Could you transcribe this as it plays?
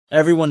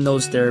Everyone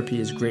knows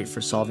therapy is great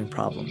for solving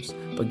problems,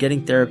 but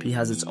getting therapy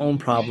has its own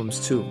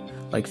problems too,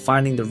 like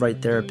finding the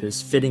right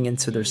therapist, fitting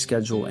into their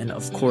schedule, and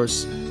of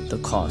course,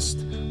 the cost.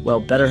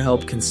 Well,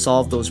 BetterHelp can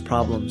solve those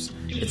problems.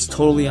 It's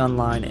totally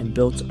online and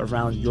built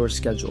around your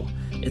schedule.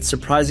 It's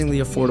surprisingly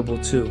affordable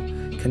too.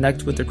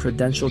 Connect with a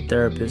credentialed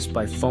therapist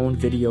by phone,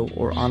 video,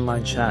 or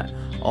online chat,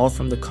 all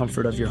from the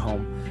comfort of your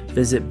home.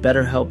 Visit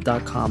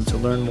BetterHelp.com to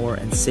learn more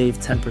and save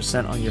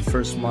 10% on your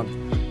first month.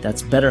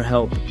 That's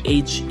BetterHelp,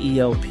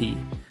 H-E-L-P.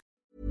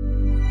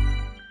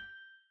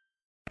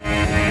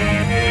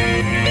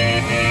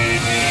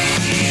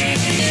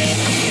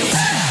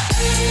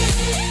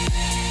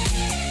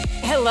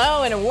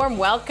 Hello and a warm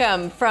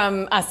welcome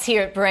from us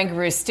here at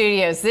Barangaroo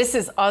Studios. This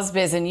is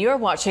Ozbiz and you're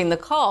watching The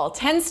Call.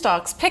 10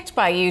 stocks picked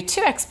by you, 2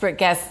 expert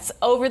guests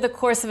over the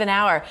course of an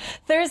hour.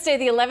 Thursday,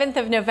 the 11th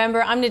of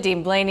November, I'm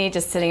Nadine Blaney,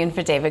 just sitting in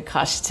for David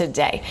Koch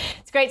today.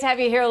 It's great to have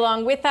you here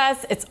along with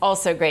us. It's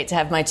also great to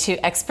have my 2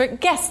 expert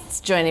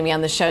guests joining me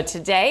on the show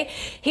today.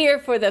 Here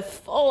for the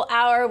full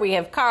hour, we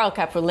have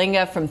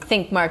Capolingua from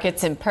Think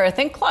Markets in Perth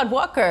and Claude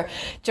Walker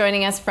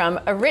joining us from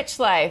A Rich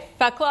Life.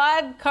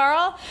 Claude,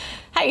 Carl,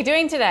 how are you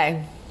doing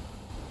today?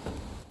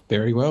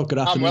 Very well. Good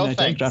afternoon,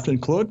 Nathan. Good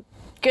afternoon, Claude.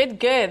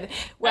 Good.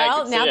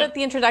 Well, now that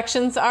the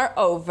introductions are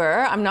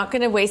over, I'm not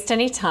going to waste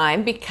any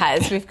time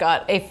because we've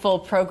got a full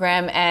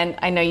program and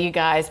I know you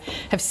guys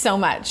have so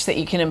much that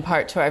you can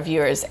impart to our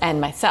viewers and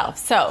myself.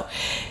 So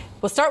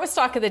we'll start with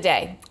stock of the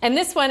day. And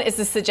this one is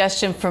a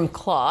suggestion from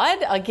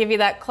Claude. I'll give you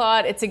that,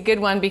 Claude. It's a good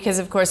one because,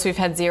 of course, we've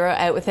had Xero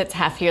out with its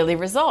half-yearly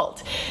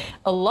result.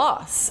 A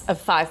loss of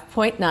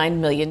 $5.9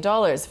 million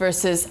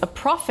versus a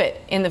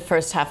profit in the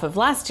first half of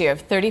last year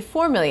of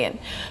 $34 million.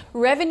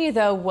 Revenue,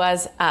 though,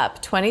 was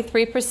up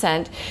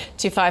 23%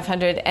 to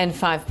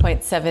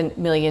 $505.7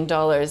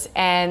 million.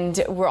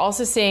 And we're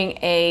also seeing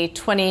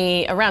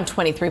around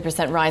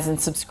 23% rise in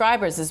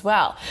subscribers as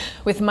well,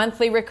 with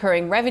monthly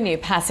recurring revenue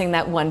passing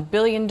that $1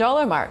 billion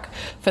mark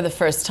for the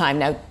first time.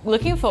 Now,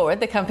 looking forward,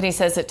 the company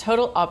says that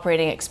total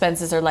operating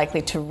expenses are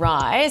likely to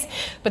rise,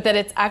 but that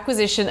its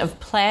acquisition of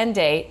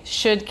Planday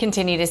should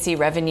continue to see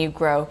revenue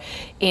grow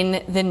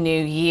in the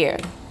new year.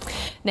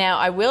 Now,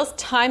 I will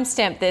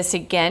timestamp this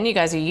again. You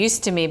guys are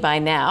used to me by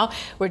now.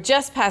 We're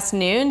just past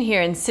noon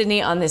here in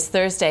Sydney on this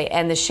Thursday,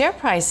 and the share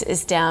price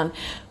is down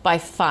by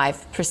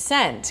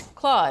 5%.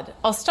 Claude,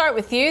 I'll start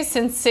with you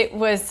since it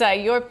was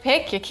your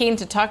pick. You're keen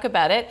to talk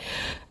about it.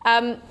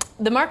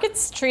 The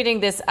market's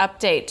treating this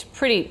update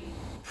pretty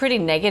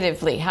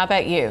negatively. How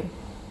about you?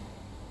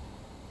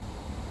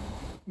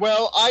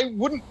 Well, I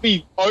wouldn't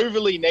be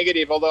overly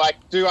negative, although I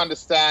can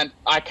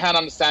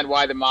understand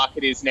why the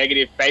market is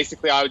negative.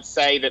 Basically, I would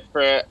say that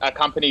for a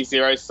company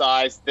Xero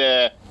size,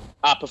 the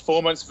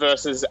performance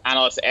versus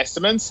analyst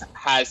estimates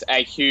has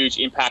a huge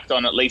impact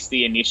on at least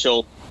the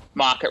initial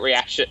market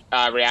reaction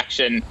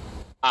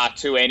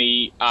to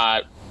any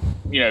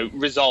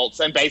results.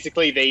 And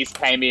basically, these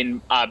came in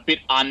a bit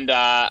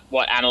under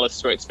what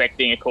analysts were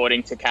expecting,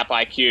 according to Cap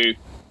IQ.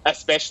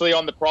 Especially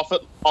on the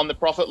profit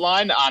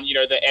line,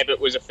 the EBIT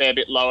was a fair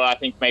bit lower. I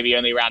think maybe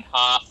only around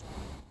half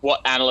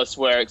what analysts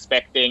were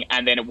expecting,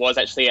 and then it was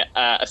actually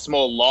a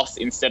small loss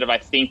instead of, I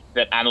think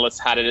that analysts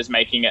had it as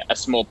making a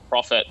small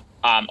profit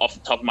off the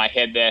top of my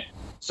head there.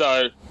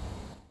 So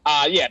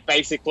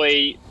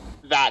basically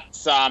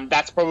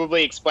that's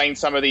probably explained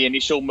some of the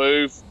initial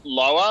move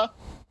lower.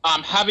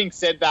 Having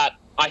said that,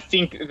 I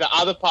think the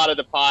other part of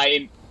the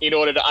pie, in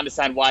order to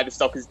understand why the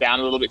stock is down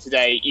a little bit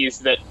today, is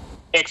that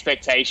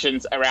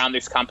expectations around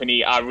this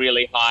company are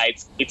really high.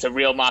 It's a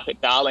real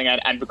market darling,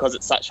 and because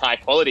it's such high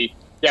quality,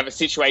 you have a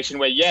situation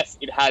where, yes,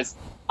 it has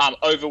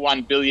over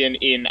 $1 billion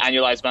in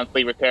annualized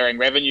monthly recurring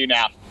revenue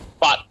now,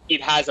 but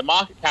it has a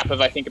market cap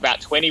of, I think,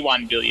 about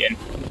 $21 billion.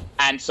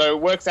 And so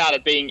it works out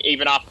at being,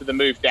 even after the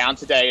move down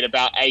today, at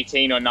about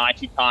 18 or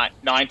 19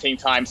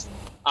 times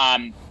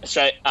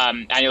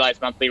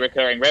annualized monthly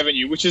recurring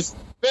revenue, which is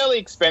fairly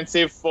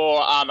expensive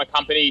for a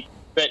company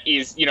that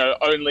is,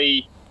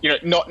 only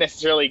not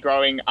necessarily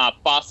growing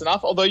fast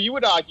enough, although you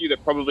would argue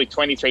that probably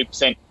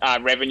 23%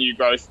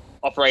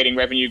 operating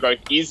revenue growth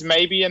is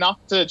maybe enough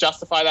to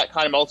justify that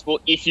kind of multiple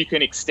if you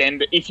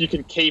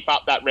can keep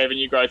up that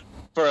revenue growth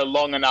for a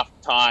long enough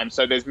time.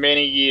 So there's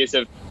many years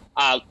of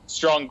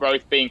strong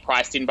growth being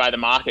priced in by the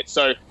market.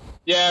 So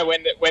yeah,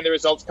 when the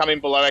results come in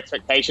below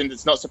expectations,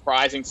 it's not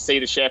surprising to see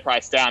the share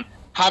price down.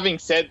 Having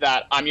said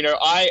that,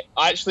 I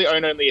actually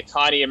own only a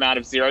tiny amount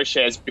of Xero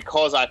shares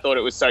because I thought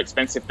it was so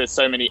expensive. There's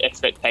so many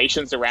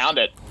expectations around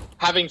it.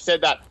 Having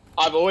said that,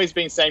 I've always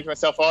been saying to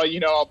myself,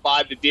 I'll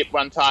buy the dip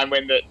one time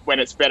when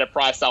it's better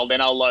priced, I'll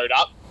load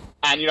up.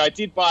 And, I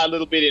did buy a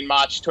little bit in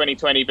March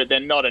 2020, but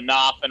then not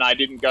enough, and I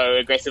didn't go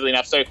aggressively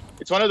enough. So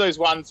it's one of those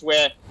ones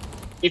where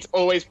it's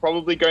always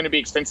probably going to be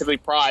expensively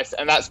priced,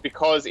 and that's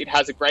because it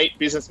has a great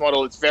business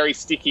model. It's very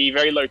sticky,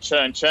 very low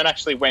churn. Churn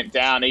actually went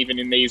down even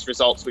in these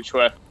results, which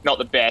were not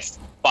the best,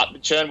 but the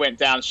churn went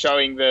down,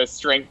 showing the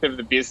strength of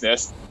the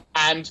business.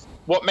 And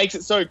what makes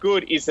it so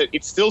good is that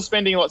it's still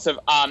spending lots of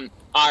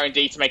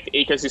R&D to make the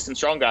ecosystem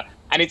stronger,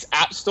 and its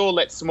app store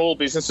lets small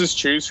businesses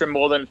choose from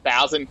more than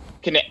 1,000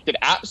 connected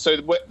apps. So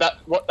what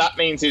that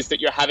means is that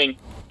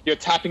you're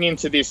tapping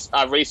into this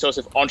resource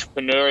of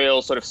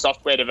entrepreneurial sort of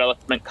software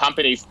development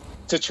companies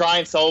to try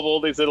and solve all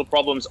these little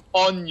problems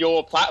on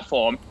your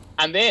platform.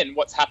 And then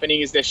what's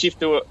happening is they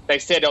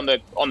said on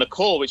the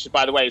call, which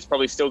by the way is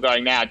probably still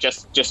going now,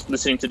 just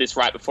listening to this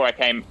right before I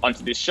came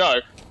onto this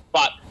show,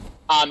 but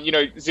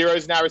Xero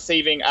is now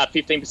receiving a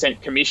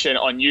 15% commission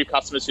on new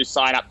customers who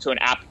sign up to an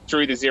app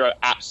through the Xero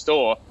App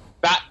Store.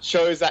 That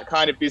shows that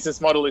kind of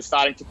business model is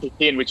starting to kick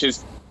in, which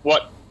is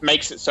what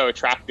makes it so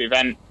attractive.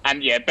 And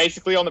yeah,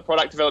 basically on the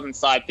product development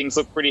side, things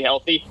look pretty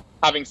healthy.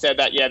 Having said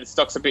that, yeah, the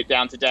stock's a bit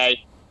down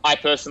today. I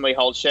personally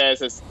hold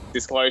shares as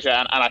disclosure,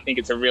 and I think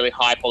it's a really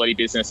high-quality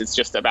business. It's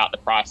just about the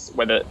price,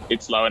 whether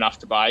it's low enough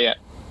to buy yet.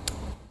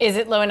 Is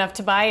it low enough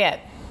to buy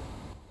yet?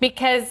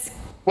 Because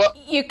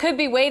you could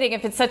be waiting,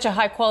 if it's such a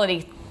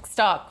high-quality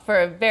stock, for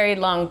a very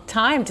long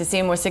time to see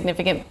a more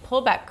significant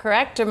pullback,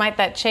 correct? Or might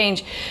that change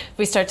if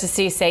we start to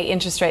see, say,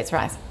 interest rates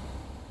rise?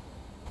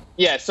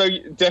 Yeah, so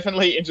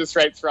definitely interest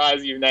rates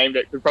rise, you've named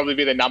it, could probably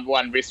be the number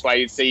one risk why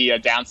you'd see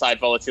downside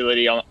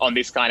volatility on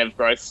this kind of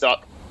growth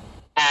stock.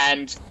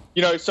 And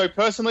so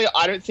personally,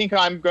 I don't think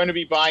I'm going to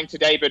be buying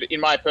today, but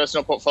in my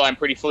personal portfolio, I'm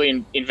pretty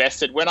fully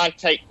invested. When I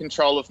take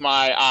control of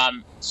my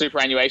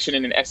superannuation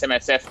in an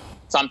SMSF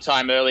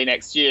sometime early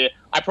next year,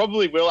 I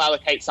probably will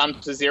allocate some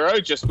to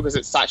Xero just because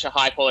it's such a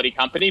high-quality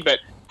company, but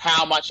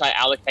how much I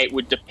allocate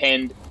would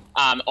depend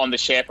on the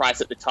share price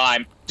at the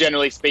time.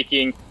 Generally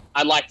speaking,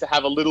 I'd like to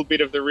have a little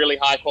bit of the really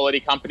high-quality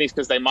companies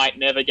because they might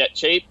never get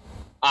cheap.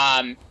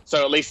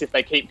 So at least if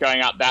they keep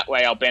going up that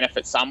way, I'll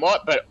benefit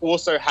somewhat. But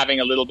also having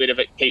a little bit of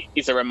it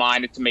is a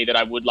reminder to me that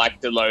I would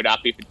like to load up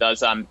if it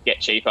does get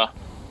cheaper.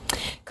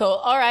 Cool.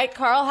 All right,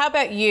 Carl, how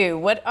about you?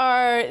 What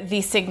are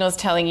the signals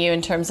telling you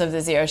in terms of the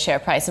Xero share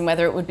price and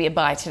whether it would be a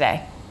buy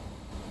today?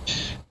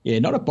 Yeah,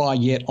 not a buy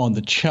yet on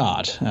the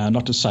chart.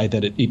 Not to say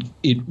that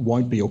it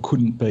won't be or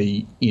couldn't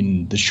be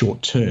in the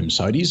short term.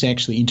 So it is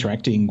actually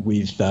interacting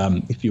with,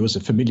 if you are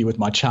familiar with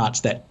my charts,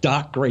 that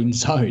dark green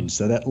zone,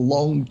 so that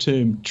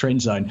long-term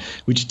trend zone,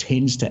 which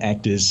tends to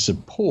act as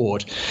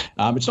support.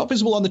 It's not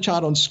visible on the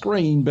chart on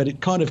screen, but it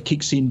kind of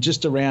kicks in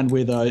just around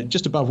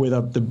just above where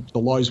the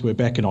lows were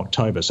back in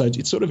October. So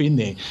it's sort of in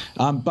there.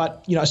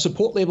 But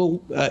support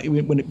level,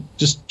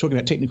 just talking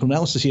about technical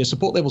analysis here,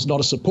 support level is not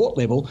a support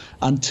level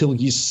until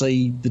you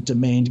see the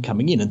demand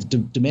coming in, and the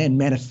demand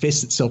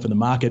manifests itself in the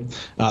market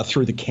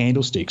through the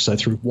candlestick, so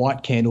through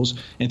white candles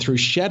and through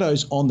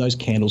shadows on those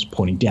candles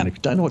pointing down. If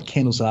you don't know what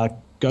candles are,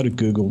 go to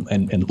Google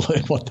and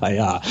learn what they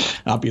are.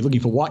 But you're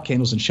looking for white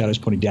candles and shadows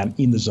pointing down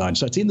in the zone.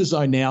 So it's in the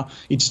zone now.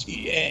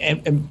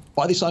 And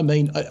by this I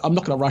mean I'm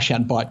not going to rush out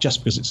and buy it just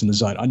because it's in the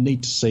zone. I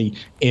need to see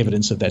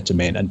evidence of that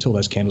demand. Until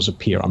those candles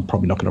appear, I'm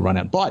probably not going to run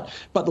out and buy it.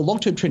 But the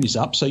long-term trend is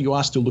up, so you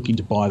are still looking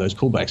to buy those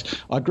pullbacks.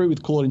 I agree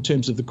with Claude in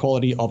terms of the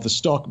quality of the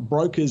stock.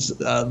 Brokers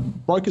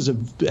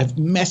have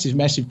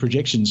massive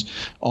projections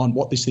on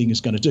what this thing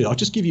is going to do. I'll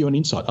just give you an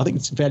insight. I think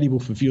it's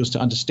valuable for viewers to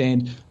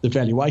understand the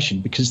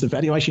valuation, because the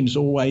valuation is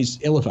always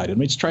elevated. I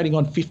mean, it's trading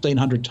on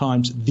 1,500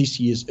 times this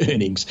year's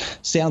earnings.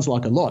 Sounds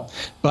like a lot,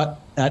 but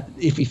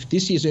if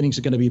this year's earnings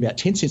are going to be about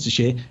 10 cents a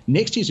share,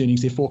 next year's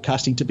earnings they're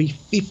forecasting to be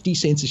 50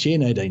 cents a share,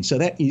 Nadine. So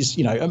that is,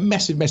 a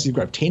massive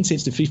growth, 10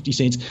 cents to 50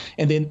 cents,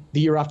 and then the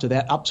year after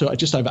that up to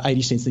just over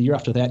 80 cents, the year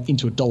after that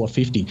into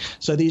 $1.50.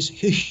 So there's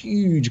a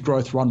huge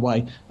growth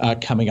runway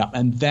coming up,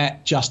 and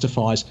that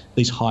justifies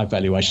these high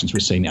valuations we're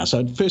seeing now.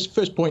 So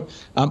first point,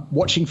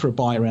 watching for a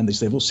buy around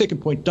this level. Second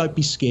point, don't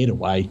be scared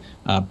away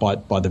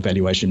by the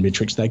valuation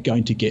metrics. They're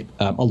going to get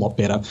a lot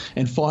better.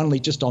 And finally,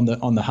 just on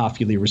the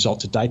half-yearly result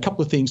today, a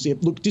couple of things there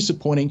look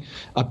disappointing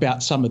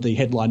about some of the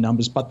headline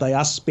numbers, but they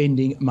are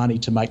spending money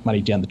to make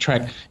money down the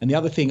track. And the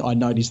other thing I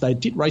note is they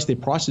did raise their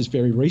prices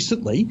very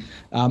recently,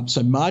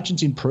 so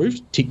margins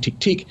improved,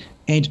 tick,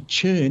 and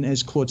churn,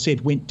 as Claude said,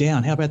 went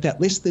down. How about that?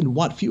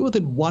 Fewer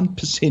than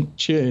 1%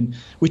 churn,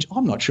 which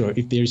I'm not sure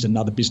if there is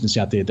another business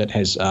out there that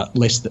has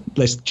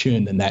less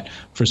churn than that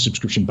for a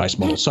subscription-based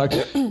model. So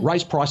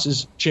raised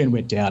prices, churn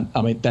went down.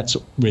 I mean, that's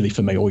really,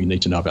 for me, all you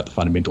need to know about the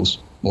fundamentals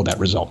or that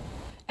result.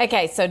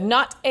 Okay, so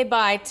not a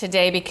buy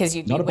today because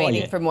you'd be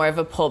waiting for more of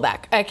a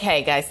pullback.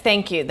 Okay, guys,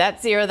 thank you.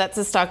 That's Xero. That's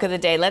the stock of the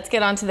day. Let's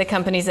get on to the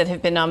companies that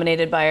have been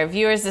nominated by our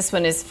viewers. This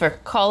one is for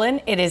Colin.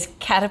 It is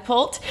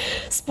Catapult.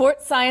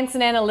 Sports Science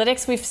and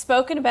Analytics. We've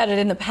spoken about it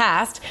in the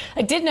past.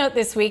 I did note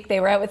this week they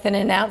were out with an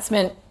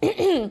announcement,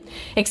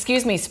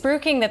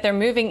 spruiking that they're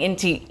moving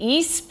into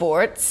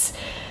esports,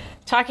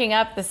 talking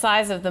up the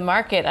size of the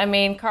market. I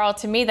mean, Carl,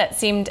 to me that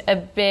seemed a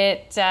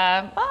bit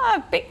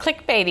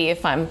clickbaity,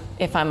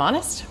 if I'm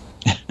honest.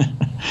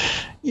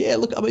 Yeah,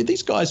 look, I mean,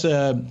 these guys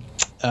are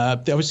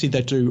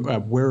they do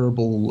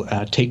wearable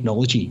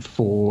technology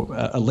for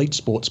elite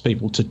sports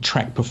people to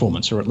track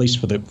performance, or at least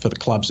for the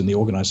clubs and the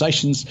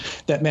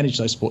organisations that manage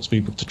those sports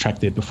people to track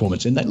their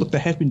performance. And they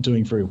have been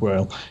doing very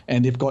well,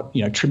 and they've got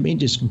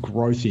tremendous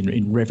growth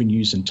in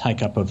revenues and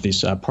take up of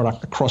this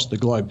product across the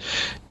globe.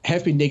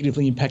 have been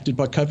negatively impacted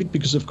by COVID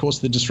because, of course,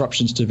 the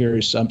disruptions to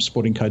various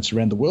sporting codes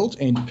around the world,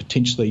 and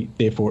potentially,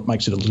 therefore, it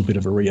makes it a little bit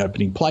of a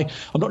reopening play.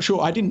 I'm not sure.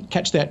 I didn't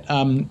catch that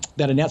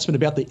that announcement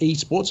about the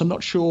esports. I'm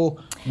not sure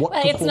what.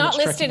 Well, it's not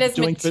listed as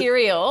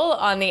material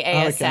on the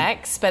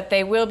ASX, but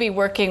they will be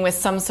working with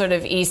some sort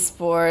of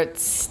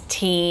esports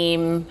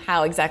team.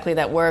 How exactly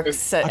that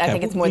works, I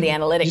think it's more the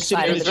analytics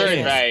side of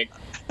the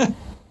business.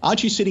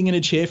 Aren't you sitting in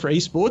a chair for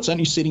esports? Aren't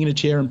you sitting in a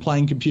chair and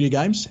playing computer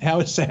games? How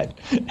is that?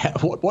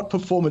 What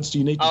performance do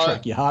you need to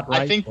track? Your heart rate?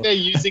 I think they're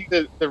using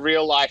the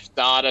real-life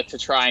data to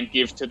try and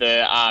give to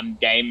the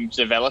game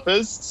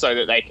developers so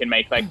that they can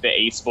make like the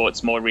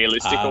esports more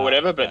realistic or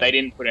whatever, but they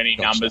didn't put any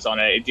numbers on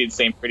it. It did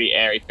seem pretty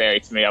airy-fairy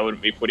to me. I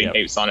wouldn't be putting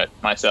heaps on it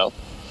myself.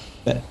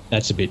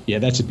 That's a bit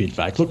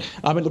vague. Look,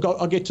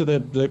 I'll get to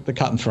the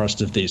cut and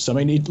thrust of this. I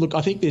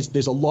think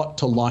there's a lot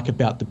to like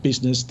about the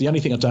business. The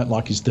only thing I don't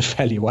like is the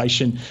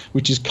valuation,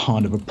 which is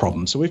kind of a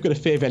problem. So we've got a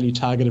fair value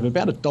target of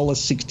about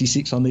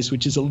 $1.66 on this,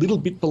 which is a little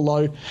bit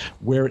below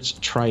where it's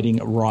trading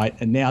right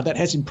and now. That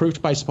has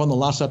improved based upon the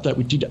last update.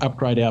 We did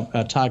upgrade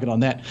our target on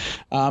that,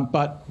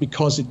 but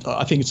because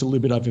I think it's a little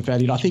bit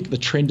overvalued. I think the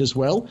trend as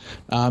well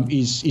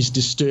is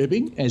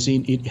disturbing, as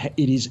in it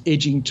is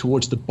edging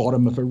towards the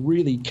bottom of a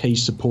really key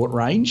support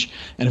range,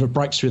 and if it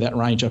breaks through that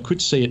range, I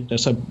could see it.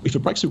 So if it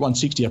breaks through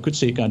 160, I could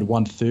see it going to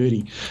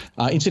 130.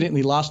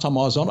 Incidentally, last time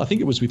I was on, I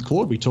think it was with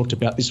Claude, we talked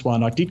about this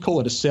one. I did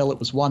call it a sell. It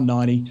was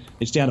 190.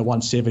 It's down to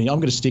 170. I'm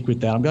going to stick with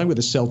that. I'm going with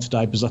a sell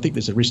today because I think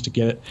there's a risk to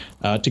get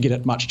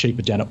it much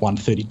cheaper down at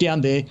 130.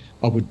 Down there,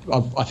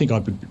 I think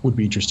I would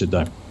be interested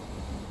though.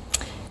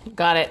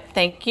 Got it.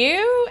 Thank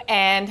you.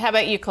 And how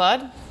about you,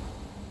 Claude?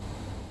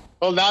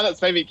 Well, now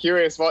that's made me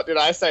curious. What did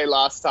I say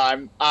last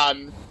time?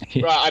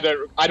 Right,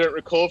 I don't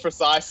recall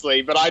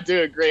precisely, but I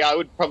do agree. I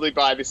would probably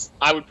buy this.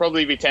 I would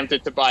probably be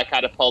tempted to buy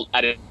Catapult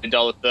at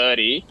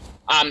 $1.30.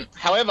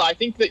 However, I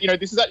think that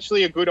this is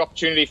actually a good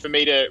opportunity for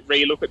me to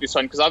relook at this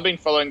one because I've been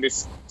following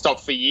this stock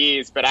for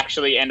years, but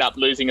actually end up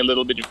losing a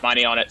little bit of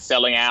money on it,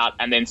 selling out,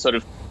 and then sort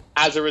of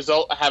as a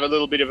result, I have a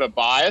little bit of a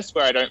bias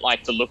where I don't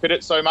like to look at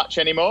it so much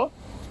anymore.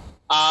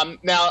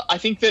 Now, I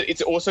think that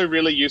it's also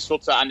really useful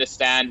to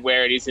understand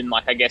where it is in,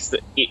 like, I guess, the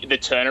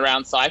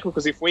turnaround cycle,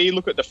 because if we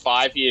look at the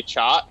 5-year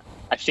chart,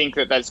 I think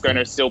that that's going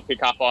to still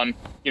pick up on,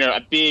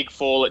 a big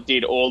fall it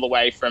did all the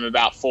way from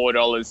about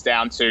 $4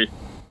 down to,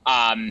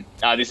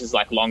 this is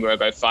like longer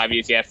ago, 5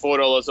 years,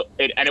 $4,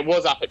 and it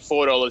was up at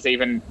 $4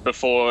 even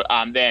before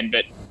then,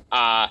 but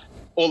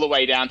all the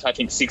way down to, I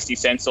think, 60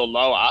 cents or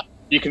lower.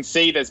 You can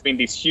see there's been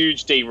this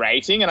huge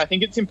derating, and I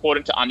think it's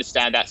important to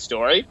understand that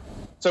story.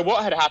 So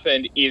what had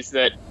happened is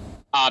that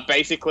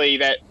basically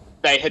that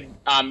they had,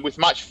 with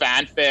much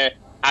fanfare,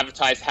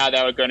 advertised how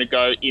they were going to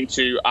go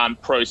into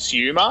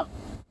prosumer,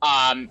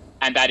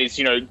 and that is,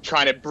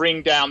 trying to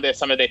bring down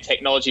some of their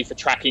technology for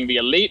tracking the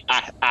elite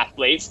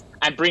athletes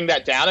and bring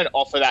that down and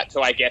offer that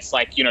to, I guess,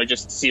 like,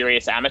 just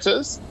serious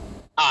amateurs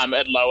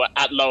at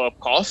lower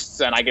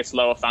costs and, I guess,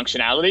 lower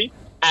functionality.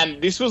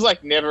 And this was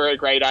like never a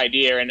great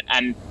idea,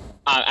 and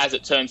as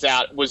it turns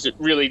out, was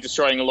really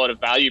destroying a lot of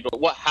value. But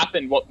what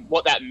happened,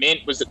 what that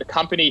meant was that the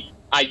company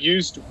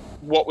used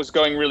what was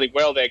going really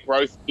well, their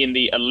growth in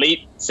the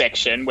elite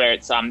section, where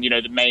it's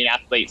the main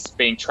athletes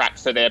being tracked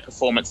for their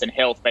performance and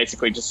health,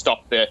 basically to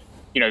stop the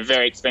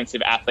very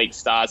expensive athlete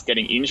stars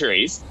getting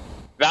injuries.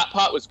 That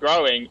part was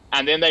growing,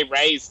 and then they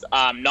raised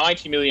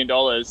 $90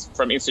 million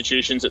from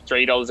institutions at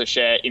 $3 a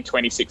share in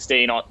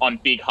 2016 on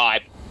big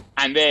hype,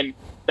 and then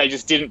they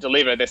just didn't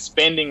deliver. Their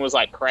spending was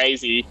like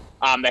crazy.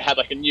 They had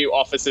like a new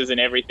offices and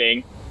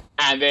everything.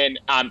 And then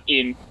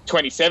in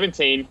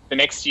 2017, the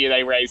next year,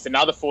 they raised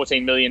another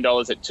 $14 million at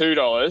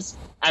 $2.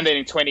 And then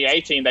in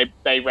 2018,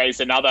 they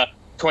raised another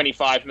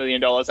 $25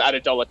 million at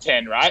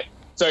 $1.10, right?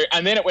 So,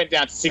 and then it went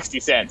down to 60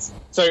 cents.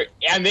 So,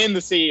 and then the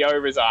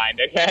CEO resigned,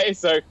 okay?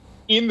 So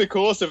in the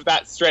course of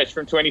that stretch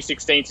from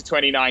 2016 to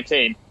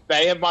 2019,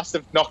 they must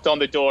have knocked on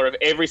the door of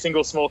every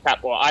single small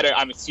cap, or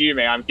I'm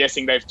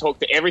guessing they've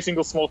talked to every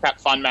single small cap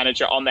fund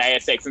manager on the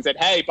ASX and said,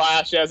 hey, buy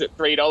our shares at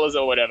 $3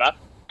 or whatever.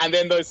 And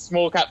then those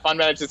small cap fund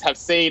managers have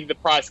seen the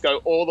price go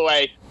all the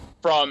way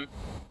from,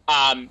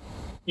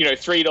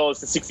 $3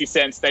 to 60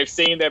 cents. They've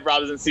seen their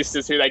brothers and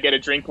sisters who they get a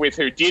drink with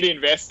who did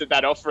invest at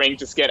that offering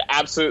just get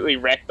absolutely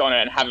wrecked on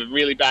it and have a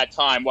really bad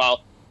time,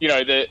 while,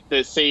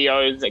 the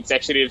CEOs,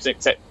 executives,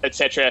 et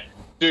cetera,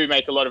 do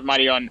make a lot of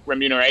money on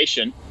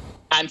remuneration.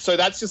 And so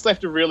that's just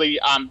left a really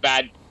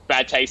bad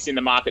taste in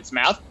the market's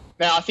mouth.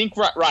 Now, I think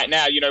right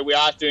now, we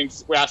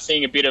are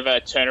seeing a bit of a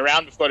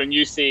turnaround. We've got a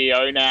new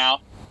CEO now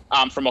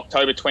from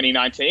October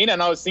 2019,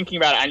 and I was thinking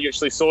about it, and you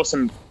actually saw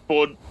some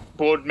board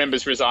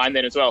members resign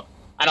then as well.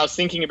 And I was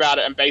thinking about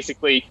it, and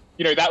basically,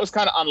 that was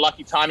kind of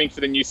unlucky timing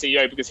for the new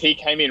CEO because he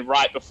came in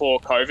right before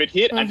COVID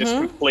hit and just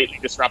completely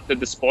disrupted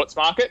the sports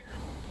market.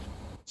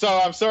 So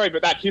I'm sorry,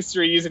 but that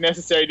history isn't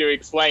necessary to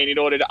explain in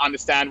order to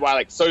understand why,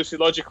 like,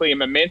 sociologically and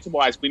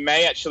momentum-wise, we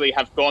may actually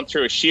have gone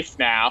through a shift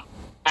now,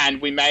 and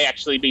we may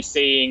actually be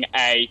seeing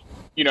a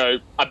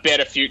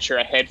better future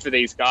ahead for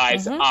these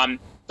guys.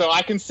 So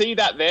I can see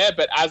that there,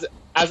 but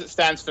as it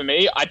stands for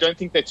me, I don't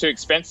think they're too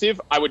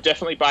expensive. I would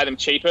definitely buy them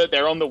cheaper.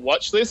 They're on the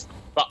watch list,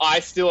 but I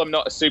still am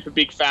not a super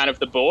big fan of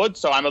the board,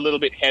 so I'm a little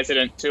bit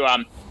hesitant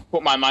to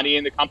put my money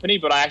in the company,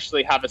 but I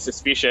actually have a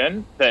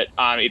suspicion that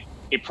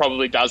it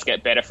probably does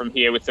get better from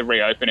here with the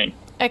reopening.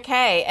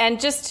 Okay, and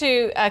just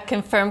to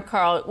confirm,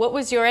 Carl, what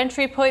was your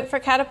entry point for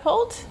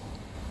Catapult?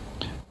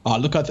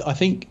 Look, I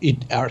think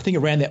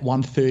around that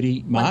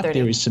 130 mark,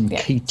 there is some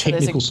key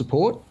technical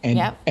support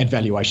and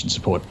valuation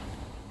support.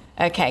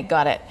 Okay,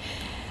 got it.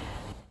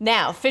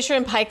 Now, Fisher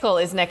 &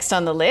 Paykel is next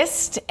on the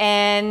list,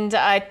 and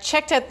I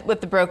checked out what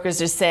the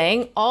brokers are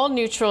saying, all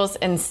neutrals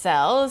and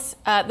sells.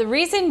 The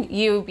reason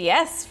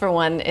UBS, for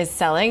one, is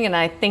selling, and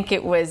I think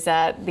it was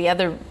the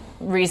other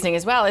reasoning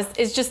as well,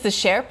 is just the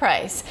share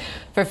price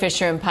for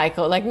Fisher &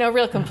 Paykel. Like, no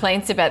real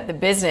complaints about the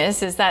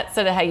business. Is that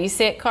sort of how you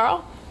see it,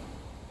 Carl?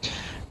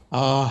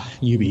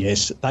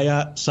 UBS. They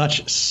are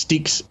such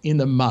sticks in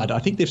the mud. I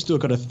think they've still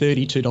got a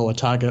 $32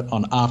 target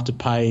on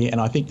Afterpay, and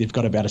I think they've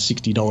got about a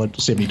 $60,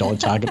 $70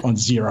 target on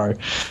Xero.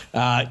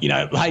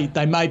 Hey,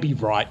 they may be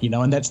right,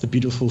 and that's the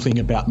beautiful thing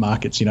about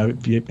markets.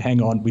 If you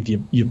hang on with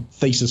your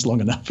thesis long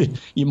enough,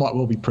 you might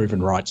well be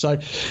proven right. So,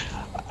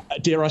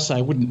 dare I say,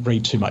 I wouldn't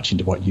read too much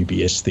into what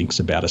UBS thinks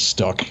about a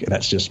stock.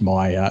 That's just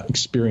my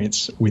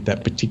experience with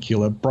that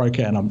particular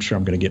broker, and I'm sure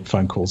I'm going to get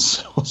phone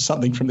calls or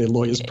something from their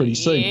lawyers pretty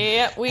soon.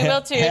 Yeah, we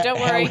will too. Don't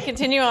worry.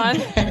 Continue on.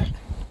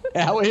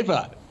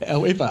 However,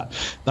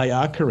 they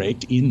are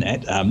correct in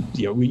that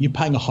you're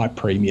paying a high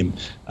premium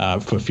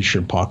for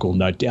Fisher & Paykel,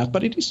 no doubt,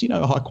 but it is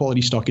a high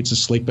quality stock. It's a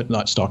sleep at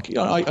night stock.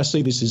 I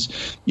see this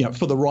as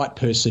for the right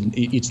person,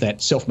 it's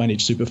that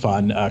self-managed super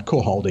fund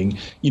core holding.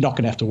 You're not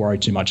going to have to worry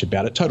too much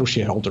about it. Total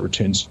shareholder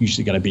returns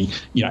usually going to be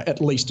at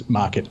least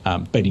market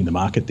beating the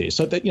market there.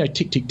 So that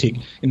tick tick tick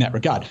in that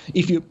regard.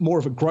 If you're more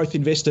of a growth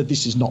investor,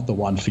 this is not the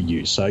one for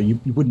you. So you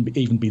wouldn't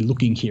even be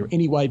looking here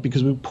anyway,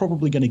 because we're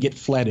probably going to get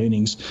flat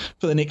earnings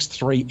for the next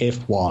 3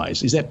 FYs.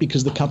 Is that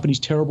because the company's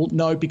terrible?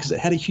 No, because it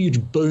had a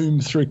huge boom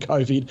through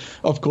COVID.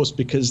 Of course,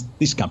 because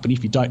this company,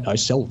 if you don't know,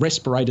 sell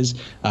respirators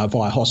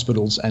via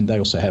hospitals, and they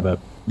also have a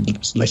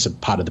lesser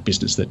part of the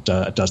business that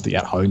does the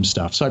at-home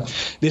stuff. So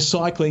they're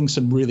cycling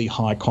some really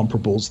high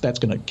comparables. That's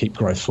going to keep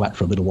growth flat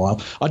for a little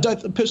while. I don't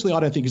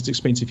think it's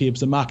expensive here, because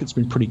the market's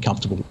been pretty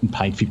comfortable in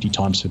paying 50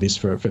 times for this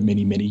for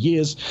many, many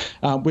years.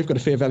 We've got a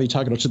fair value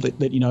target at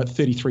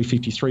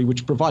 33.53,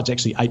 which provides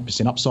actually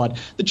 8% upside.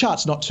 The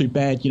chart's not too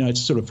bad.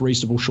 It's sort of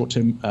reasonable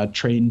short-term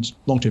trend.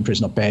 Long-term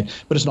trend's not bad,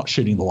 but it's not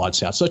shooting the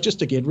lights out. So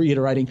just again,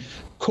 reiterating,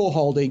 core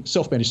holding,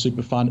 self-managed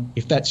super fund.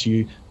 If that's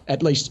you,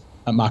 at least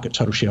a market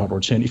total shareholder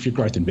return. If you're a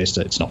growth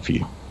investor, it's not for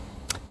you.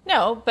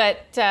 No, but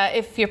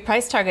if your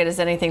price target is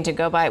anything to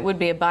go by, it would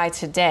be a buy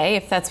today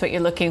if that's what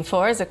you're looking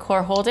for as a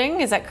core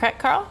holding. Is that correct,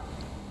 Carl?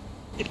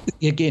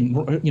 Again,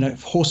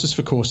 horses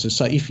for courses.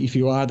 So if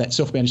you are that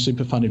self-managed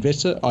super fund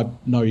investor, I've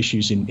no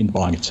issues in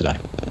buying it today.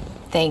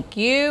 Thank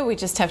you. We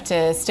just have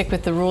to stick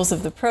with the rules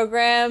of the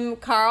program.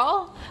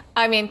 Claude,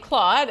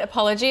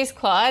 apologies,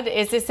 Claude,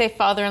 is this a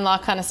father-in-law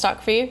kind of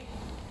stock for you?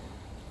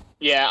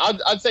 Yeah,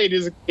 I'd say it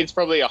is. It's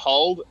probably a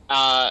hold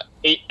at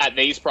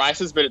these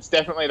prices, but it's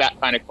definitely that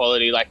kind of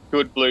quality, like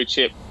good blue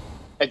chip,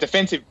 a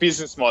defensive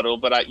business model.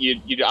 But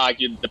you'd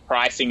argue that the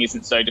pricing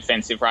isn't so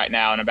defensive right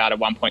now, and about a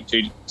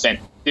 1.2%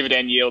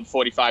 dividend yield,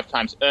 45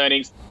 times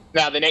earnings.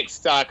 Now, the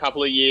next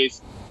couple of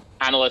years,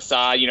 analysts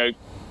are,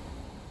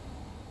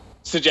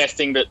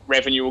 suggesting that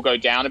revenue will go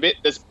down a bit.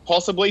 There's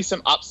possibly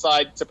some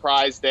upside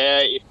surprise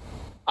there if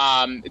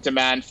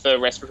demand for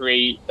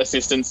respiratory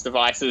assistance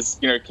devices,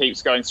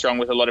 keeps going strong,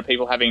 with a lot of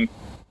people having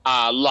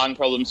lung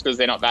problems because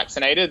they're not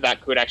vaccinated.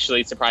 That could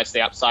actually surprise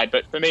the upside.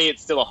 But for me,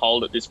 it's still a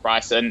hold at this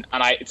price, and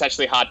it's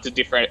actually hard to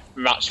differ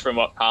much from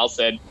what Carl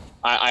said.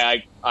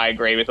 I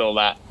agree with all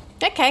that.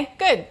 Okay,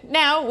 good.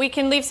 Now we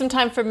can leave some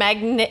time for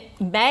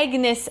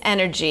Magnus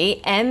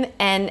Energy,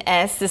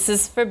 MNS. This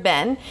is for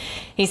Ben.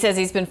 He says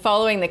he's been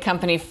following the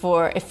company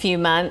for a few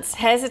months,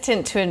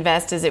 hesitant to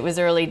invest as it was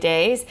early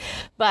days,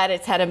 but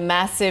it's had a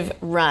massive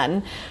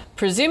run.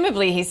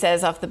 Presumably, he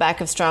says, off the back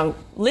of strong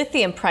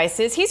lithium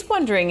prices. He's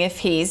wondering if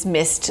he's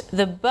missed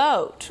the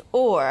boat,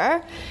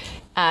 or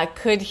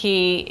could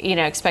he,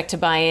 expect to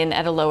buy in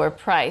at a lower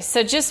price?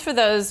 So just for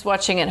those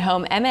watching at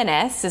home,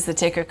 MNS is the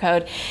ticker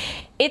code.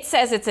 It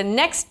says it's a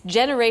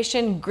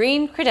next-generation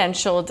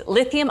green-credentialed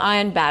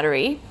lithium-ion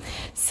battery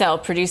cell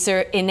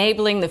producer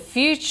enabling the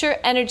future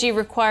energy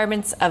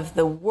requirements of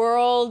the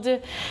world,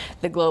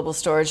 the global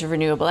storage of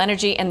renewable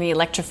energy, and the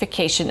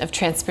electrification of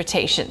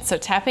transportation. So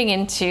tapping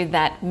into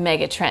that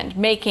mega trend,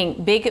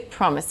 making big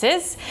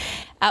promises.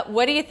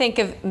 What do you think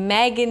of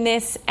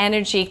Magnus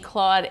Energy,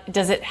 Claude?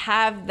 Does it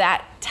have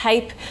that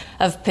type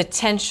of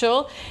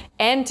potential?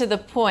 And to the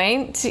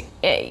point,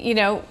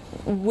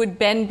 would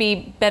Ben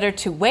be better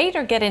to wait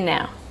or get in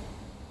now?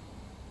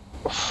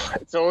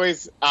 It's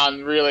always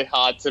really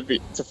hard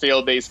to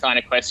field these kind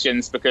of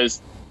questions, because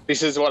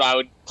this is what I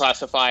would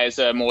classify as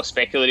a more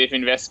speculative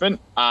investment.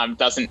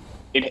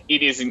 It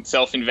isn't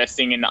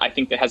self-investing, and I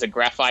think it has a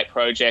graphite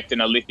project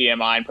and a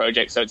lithium-ion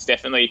project, so it's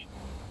definitely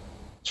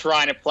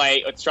trying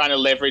to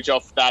leverage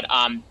off that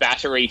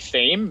battery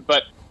theme.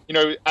 But,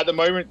 at the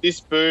moment,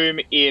 this boom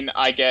in,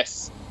 I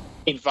guess,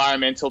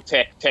 environmental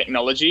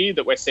technology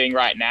that we're seeing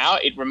right now,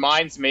 it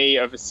reminds me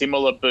of a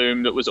similar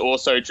boom that was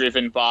also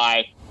driven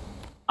by,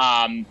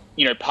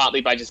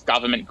 partly by just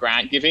government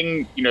grant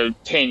giving,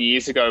 10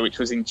 years ago, which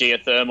was in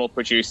geothermal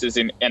producers.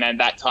 And at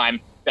that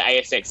time, the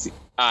ASX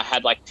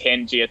had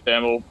 10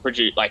 geothermal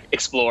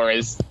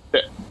explorers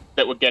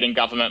that were getting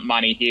government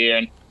money here.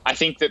 And I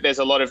think that there's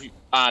a lot of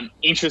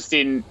interest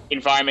in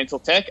environmental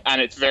tech,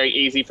 and it's very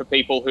easy for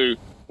people who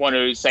want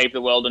to save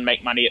the world and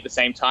make money at the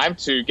same time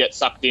to get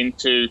sucked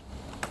into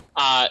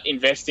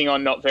investing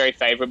on not very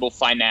favorable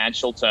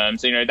financial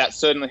terms. That's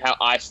certainly how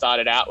I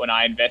started out when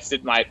I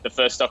invested. The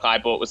first stock I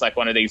bought was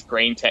one of these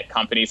green tech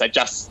companies. I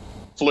just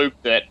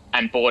fluked it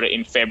and bought it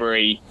in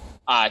February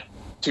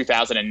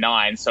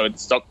 2009, so the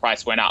stock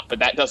price went up. But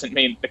that doesn't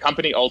mean the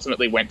company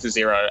ultimately went to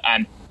zero.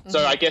 And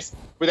so I guess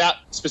without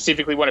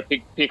specifically want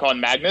to pick on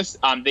Magnus,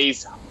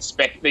 these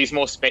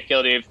more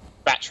speculative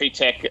battery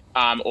tech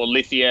or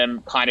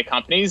lithium kind of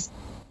companies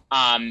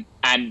and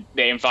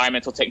their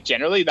environmental tech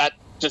generally,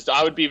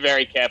 I would be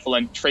very careful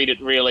and treat it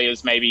really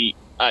as maybe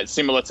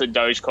similar to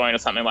Dogecoin or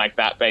something like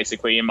that,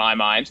 basically, in my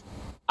mind.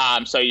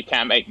 So you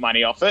can make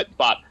money off it.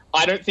 But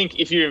I don't think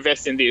if you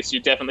invest in this, you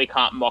definitely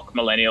can't mock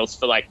millennials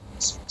for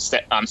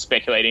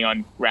speculating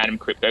on random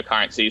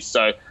cryptocurrencies.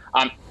 So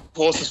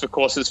horses for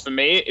courses for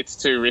me, it's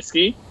too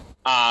risky.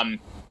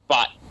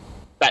 But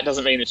that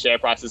doesn't mean the share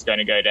price is going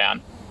to go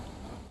down.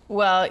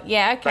 Well,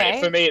 yeah, okay.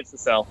 But for me, it's a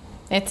sell.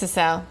 It's a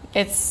sell.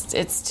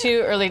 It's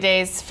too early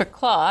days for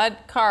Claude.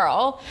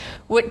 Carl,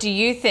 what do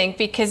you think?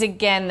 Because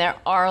again, there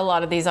are a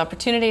lot of these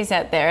opportunities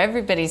out there.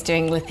 Everybody's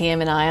doing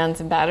lithium and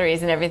ions and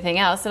batteries and everything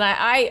else. And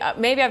I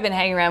maybe I've been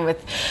hanging around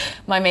with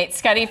my mate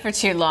Scuddy for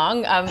too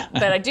long,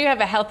 but I do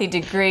have a healthy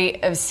degree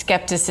of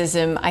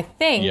skepticism, I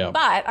think. Yeah.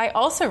 But I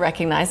also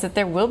recognize that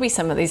there will be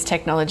some of these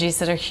technologies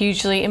that are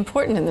hugely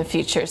important in the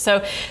future.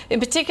 So in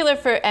particular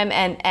for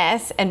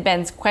MNS and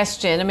Ben's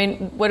question, I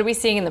mean, what are we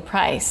seeing in the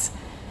price?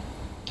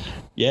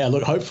 Yeah,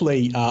 look,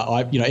 hopefully,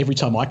 every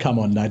time I come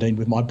on, Nadine,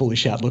 with my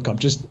bullish outlook, I'm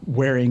just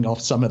wearing off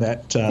some of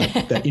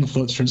that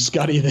influence from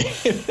Scuddy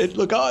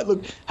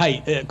there.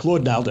 Hey,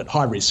 Claude nailed it,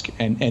 high risk.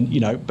 And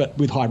but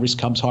with high risk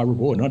comes high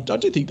reward. And I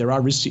do think there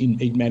are risks in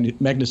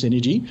Magnus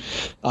Energy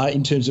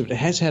in terms of it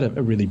has had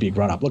a really big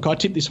run up. Look, I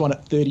tipped this one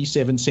at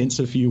 37 cents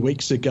a few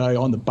weeks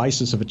ago on the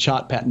basis of a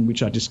chart pattern,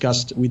 which I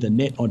discussed with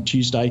Annette on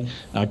Tuesday.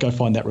 Go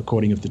find that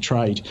recording of the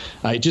trade.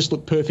 It just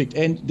looked perfect.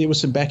 And there was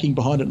some backing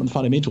behind it on the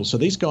fundamentals. So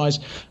these guys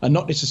are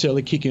not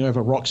necessarily kicking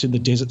over rocks in the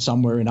desert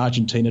somewhere in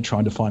Argentina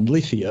trying to find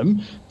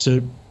lithium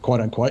to, quote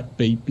unquote,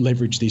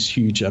 leverage this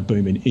huge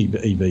boom in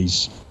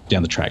EVs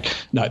down the track.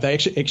 No, they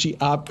actually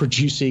are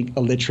producing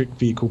electric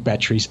vehicle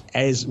batteries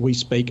as we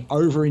speak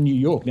over in New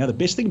York. Now, the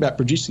best thing about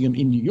producing them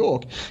in New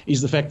York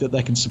is the fact that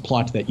they can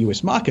supply to that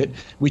US market,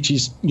 which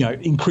is,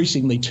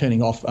 increasingly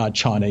turning off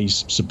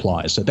Chinese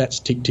suppliers. So that's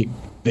tick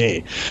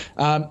there.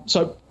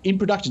 So in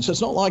production, so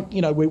it's not like,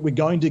 we've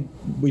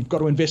got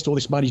to invest all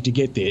this money to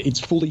get there. It's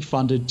fully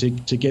funded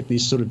to get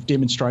this sort of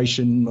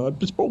demonstration,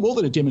 it's more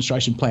than a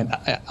demonstration plan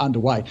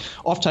underway.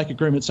 Offtake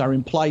agreements are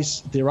in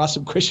place. There are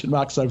some question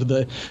marks over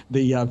the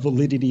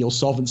validity or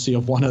solvency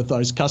of one of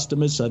those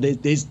customers. So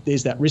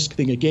there's that risk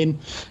thing again.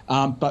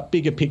 But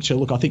bigger picture,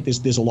 look, I think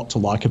there's a lot to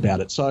like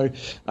about it. So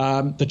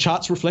the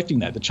chart's reflecting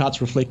that. The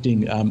chart's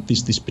reflecting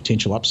this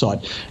potential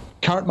upside.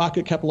 Current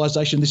market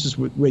capitalisation, this is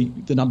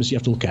the numbers you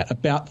have to look at,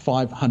 about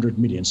 500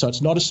 million. So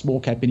it's not a small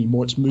cap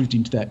anymore. It's moved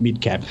into that mid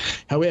cap.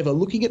 However,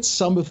 looking at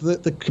some of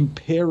the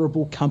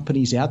comparable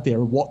companies out there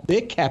and what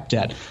they're capped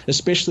at,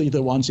 especially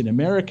the ones in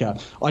America,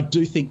 I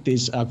do think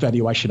there's a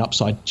valuation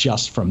upside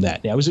just from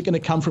that. Now, is it going to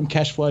come from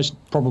cash flows?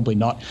 Probably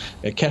not.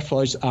 Cash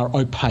flows are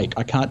opaque.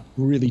 I can't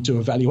really do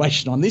a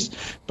valuation on this,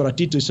 but I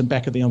did do some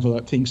back of the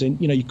envelope things, and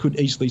you could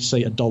easily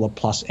see $1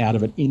 plus out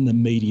of it in the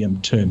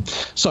medium term.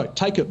 So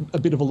take a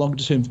bit of a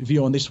longer term view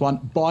on this one.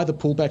 Buy the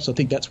pullbacks. I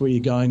think that's where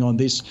you're going on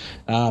this.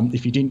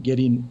 If you didn't get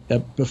in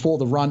before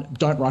the run,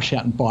 don't rush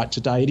out and buy it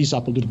today. It is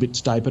up a little bit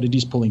today, but it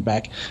is pulling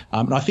back.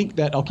 And I think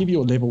that I'll give you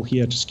a level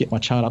here, just get my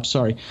chart up,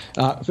 sorry,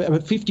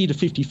 50 to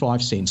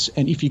 55 cents.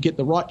 And if you get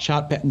the right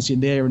chart patterns in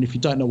there, and if you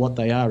don't know what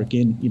they are,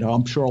 again,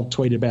 I'm sure I'll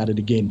tweet about it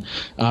again.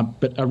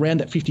 But around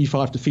that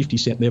 55 to 50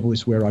 cent level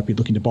is where I'd be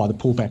looking to buy the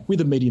pullback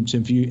with a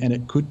medium-term view, and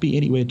it could be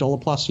anywhere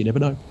 $1 plus. You never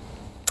know.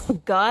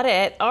 Got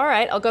it. All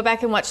right. I'll go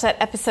back and watch that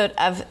episode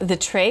of The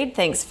Trade.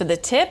 Thanks for the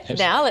tip. Yes.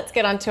 Now let's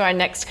get on to our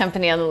next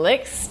company on the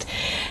list.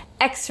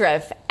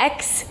 XREF,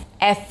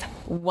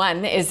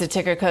 XF1 is the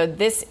ticker code.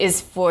 This is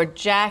for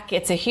Jack.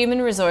 It's a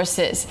human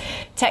resources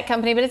tech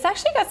company, but it's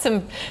actually got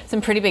some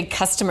pretty big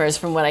customers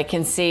from what I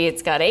can see.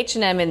 It's got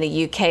H&M in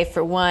the UK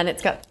for one.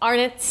 It's got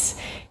Arnott's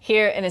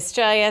here in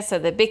Australia, so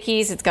the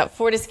Bickies. It's got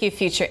Fortescue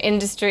Future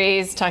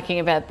Industries, talking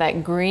about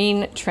that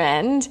green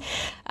trend.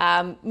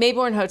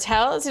 Mayborn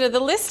Hotels. The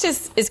list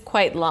is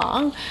quite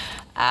long.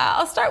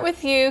 I'll start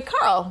with you,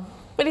 Carl.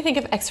 What do you think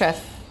of XREF?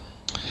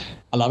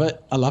 I love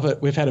it. I love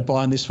it. We've had a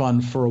buy on this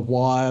one for a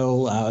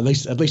while, at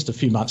least a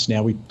few months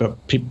now. We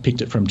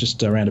picked it from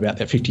just around about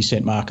that 50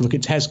 cent mark. Look,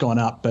 it has gone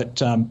up, but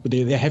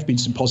there have been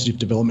some positive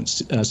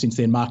developments since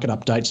then, market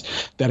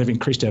updates that have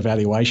increased our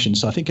valuation.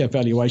 So I think our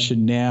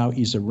valuation now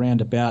is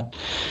around about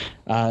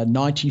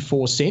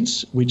 94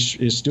 cents, which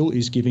still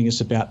is giving us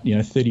about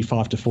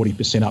 35 to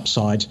 40%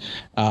 upside.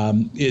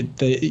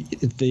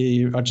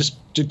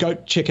 To go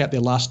check out their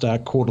last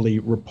quarterly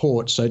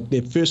report. So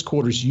their first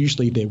quarter is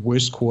usually their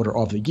worst quarter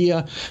of the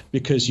year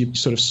because you're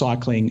sort of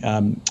cycling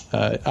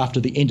after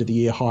the end of the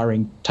year.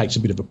 Hiring takes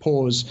a bit of a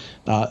pause.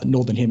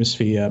 Northern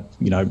Hemisphere,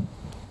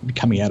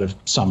 coming out of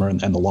summer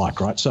and the like,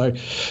 right? So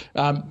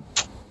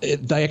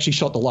they actually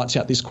shot the lights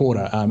out this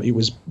quarter. It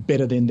was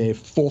better than their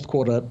fourth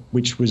quarter,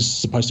 which was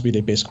supposed to be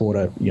their best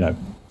quarter,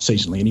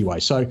 seasonally anyway.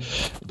 So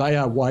they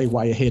are way,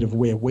 way ahead of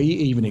where we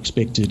even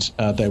expected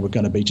they were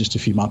going to be just a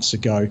few months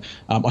ago.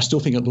 I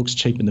still think it looks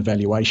cheap in the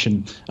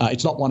valuation.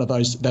 It's not one of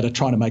those that are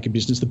trying to make a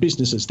business. The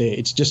business is there.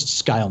 It's just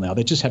scale now.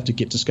 They just have to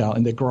get to scale,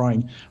 and they're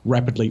growing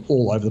rapidly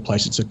all over the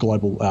place. It's a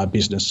global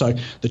business. So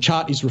the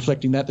chart is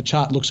reflecting that. The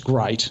chart looks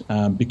great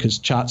because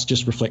charts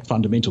just reflect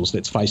fundamentals.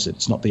 Let's face it.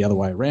 It's not the other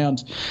way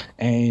around.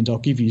 And I'll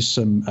give you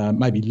some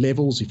maybe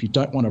levels if you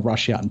don't want to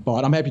rush out and buy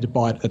it. I'm happy to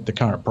buy it at the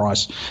current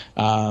price.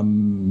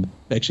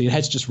 Actually, it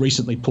has just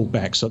recently pulled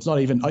back. So it's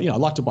not even, I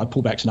like to buy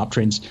pullbacks and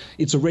uptrends.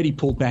 It's already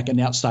pulled back and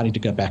now it's starting to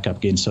go back up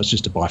again. So it's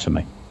just a buy for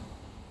me.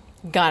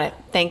 Got it.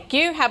 Thank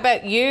you. How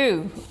about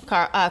you,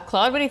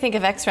 Claude? What do you think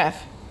of XREF?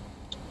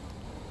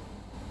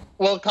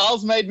 Well,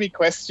 Carl's made me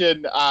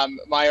question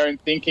my own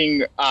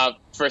thinking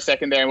for a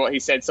second there and what he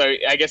said. So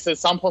I guess there's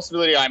some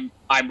possibility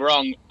I'm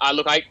wrong.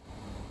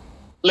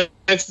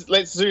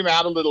 Let's zoom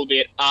out a little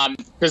bit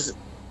because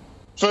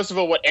first of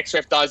all, what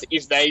XREF does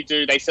is they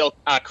sell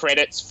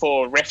credits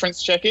for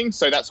reference checking.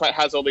 So that's why it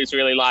has all these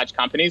really large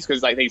companies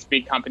because these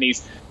big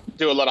companies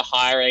do a lot of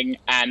hiring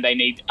and they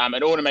need an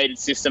automated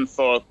system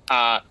for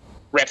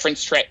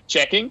reference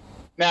checking.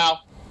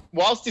 Now,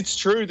 whilst it's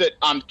true that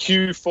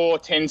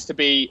Q4 tends to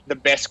be the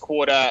best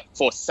quarter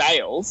for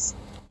sales,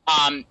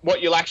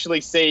 what you'll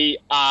actually see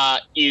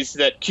is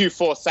that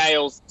Q4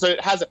 sales, so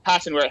it has a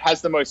pattern where it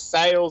has the most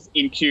sales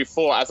in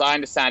Q4, as I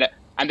understand it,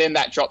 and then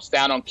that drops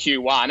down on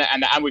Q1,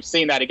 and we've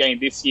seen that again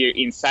this year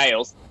in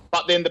sales.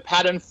 But then the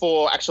pattern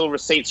for actual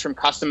receipts from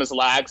customers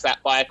lags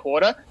that by a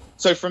quarter.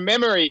 So from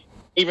memory,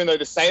 even though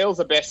the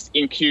sales are best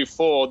in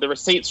Q4, the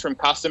receipts from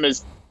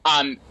customers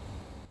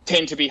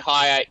tend to be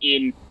higher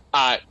in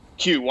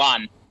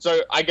Q1.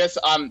 So I guess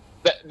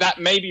that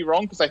may be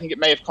wrong because I think it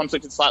may have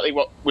conflicted slightly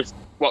with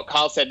what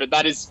Carl said, but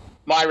that is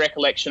my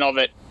recollection of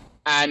it.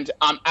 And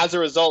as a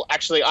result,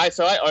 actually, I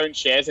own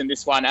shares in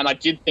this one, and I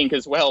did think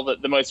as well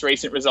that the most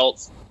recent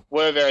results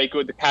were very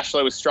good. The cash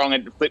flow was strong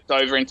and flipped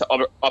over into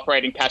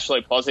operating cash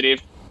flow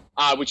positive,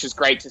 which is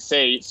great to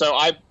see. So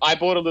I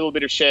bought a little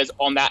bit of shares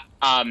on that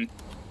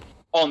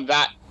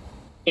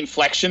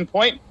inflection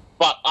point,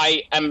 but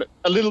I am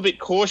a little bit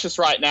cautious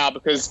right now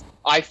because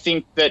I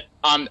think that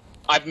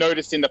I've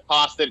noticed in the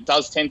past that it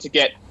does tend to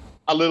get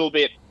a little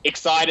bit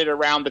excited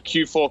around the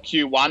Q4,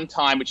 Q1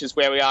 time, which is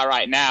where we are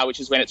right now, which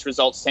is when its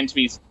results tend to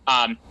be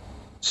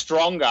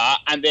stronger.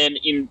 And then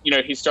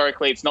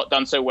historically, it's not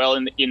done so well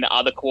in the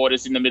other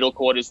quarters, in the middle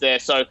quarters there.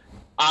 So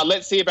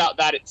let's see about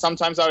that.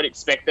 Sometimes I would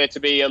expect there to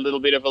be a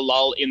little bit of a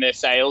lull in their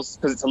sales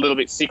because it's a little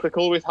bit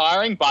cyclical with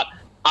hiring. But,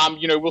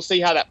 we'll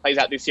see how that plays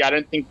out this year. I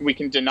don't think we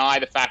can deny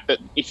the fact that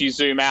if you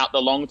zoom out,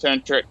 the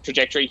long-term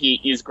trajectory here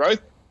is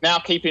growth. Now,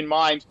 keep in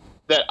mind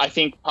that I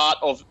think part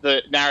of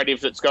the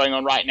narrative that's going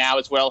on right now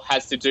as well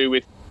has to do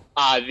with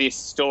this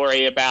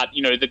story about,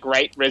 the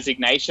Great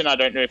Resignation. I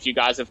don't know if you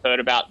guys have heard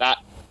about that,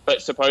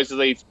 but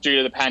supposedly due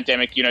to the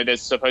pandemic,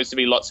 there's supposed to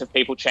be lots of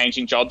people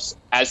changing jobs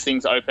as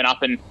things open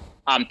up and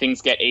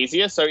things get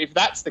easier. So if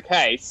that's the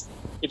case,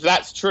 if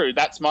that's true,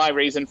 that's my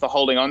reason for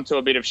holding on to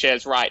a bit of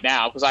shares right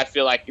now, because I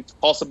feel like it's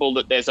possible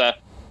that there's a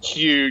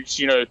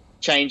huge,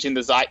 change in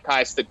the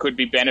zeitgeist that could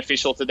be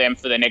beneficial to them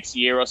for the next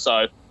year or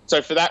so.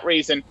 So for that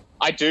reason,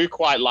 I do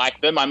quite like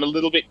them. I'm a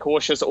little bit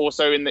cautious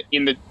also in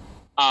the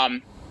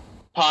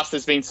past.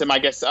 There's been some, I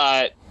guess,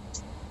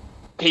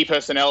 key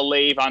personnel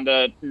leave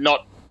under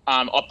not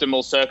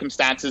optimal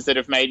circumstances that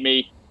have made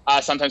me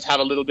sometimes have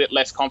a little bit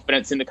less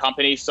confidence in the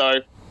company.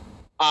 So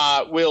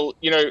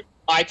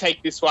I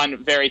take this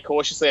one very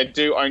cautiously. I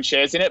do own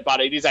shares in it,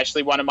 but it is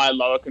actually one of my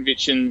lower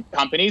conviction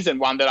companies and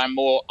one that I'm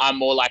more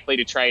likely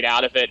to trade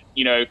out of it,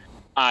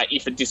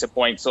 if it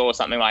disappoints or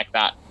something like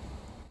that.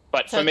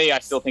 But for me, I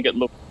still think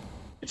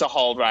it's a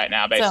hold right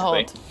now,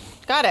 basically. It's a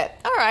hold. Got it.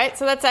 All right.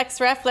 So that's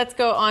XREF. Let's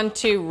go on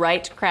to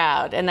Right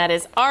Crowd, and that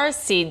is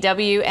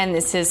RCW, and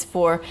this is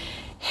for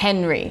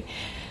Henry.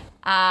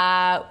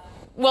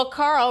 Well,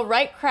 Carl,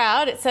 Right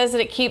Crowd, it says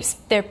that it keeps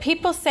their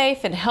people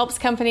safe and helps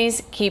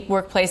companies keep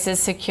workplaces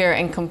secure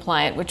and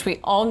compliant, which we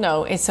all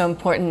know is so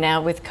important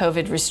now with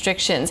COVID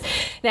restrictions.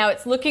 Now,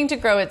 it's looking to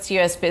grow its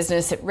U.S.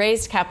 business. It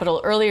raised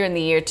capital earlier in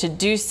the year to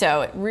do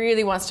so. It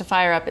really wants to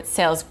fire up its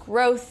sales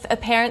growth,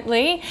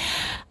 apparently.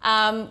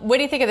 What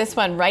do you think of this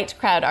one, Right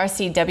Crowd,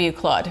 RCW,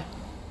 Claude?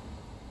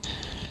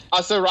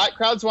 So Right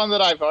Crowd's one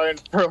that I've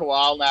owned for a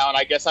while now, and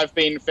I guess I've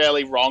been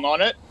fairly wrong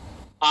on it.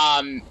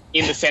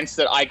 In the sense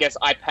that I guess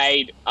I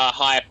paid a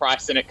higher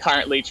price than it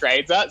currently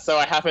trades at, so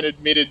I haven't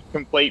admitted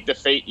complete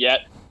defeat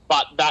yet,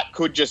 but that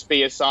could just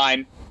be a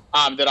sign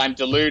that I'm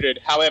deluded.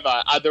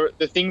 However,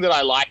 the thing that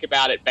I like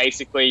about it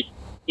basically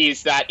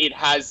is that it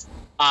has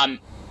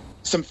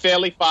some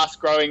fairly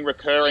fast-growing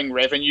recurring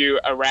revenue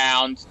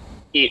around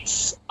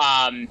its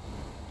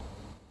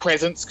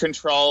presence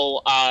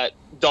control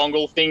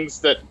dongle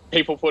things that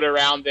people put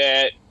around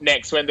their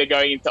necks when they're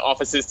going into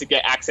offices to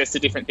get access to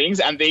different things.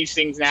 And these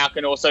things now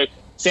can also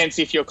sense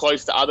if you're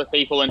close to other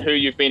people and who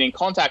you've been in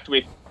contact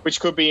with,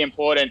 which could be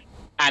important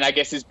and I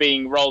guess is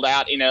being rolled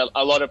out in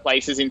a lot of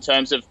places in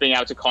terms of being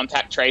able to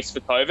contact trace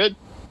for COVID.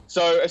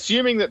 So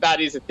assuming that that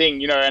is a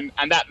thing,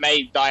 and that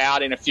may die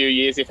out in a few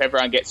years if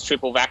everyone gets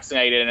triple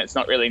vaccinated and it's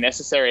not really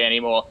necessary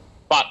anymore.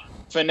 But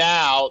for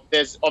now,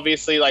 there's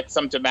obviously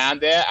some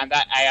demand there, and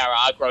that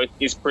ARR growth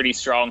is pretty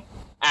strong.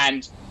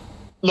 And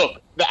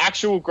look, the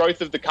actual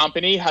growth of the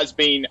company has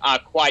been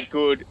quite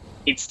good.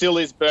 It still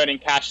is burning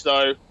cash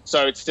though,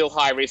 so it's still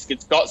high risk.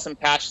 It's got some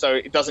cash, so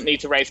it doesn't need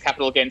to raise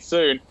capital again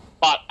soon.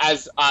 But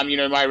as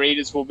my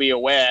readers will be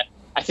aware,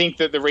 I think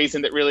that the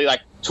reason that really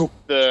took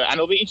and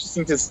it'll be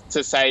interesting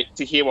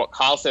to hear what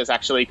Carl says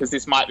actually, because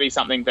this might be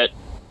something that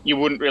you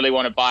wouldn't really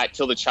want to buy it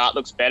till the chart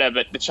looks better.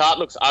 But the chart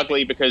looks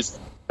ugly because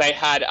they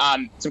had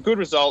some good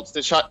results.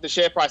 The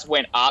share price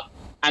went up,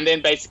 and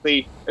then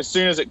basically as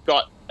soon as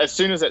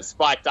it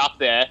spiked up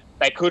there,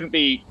 they couldn't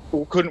be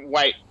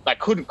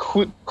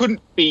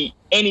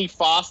any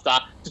faster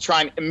to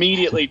try and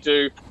immediately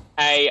do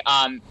a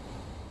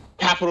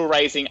capital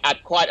raising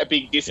at quite a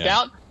big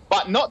discount,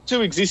 but not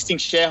to existing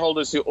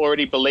shareholders who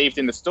already believed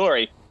in the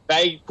story.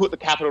 They put the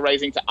capital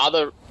raising to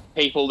other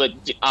people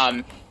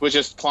that were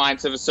just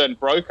clients of a certain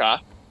broker,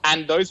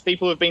 and those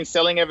people have been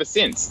selling ever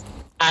since.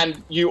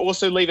 And you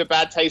also leave a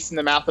bad taste in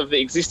the mouth of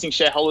the existing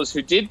shareholders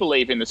who did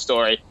believe in the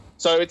story.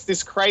 So it's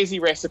this crazy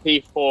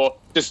recipe for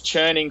just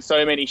churning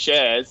so many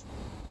shares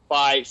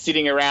by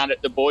sitting around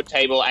at the board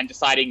table and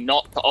deciding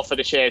not to offer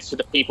the shares to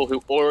the people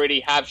who already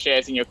have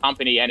shares in your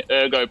company and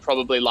ergo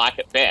probably like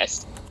it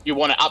best. You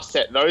want to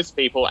upset those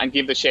people and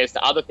give the shares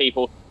to other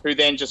people who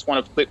then just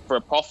want to flip for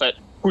a profit,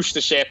 push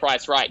the share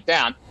price right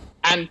down.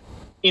 And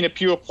in a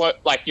pure,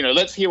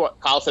 let's hear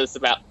what Carl says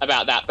about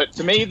that. But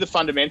to me, the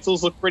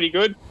fundamentals look pretty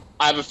good.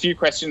 I have a few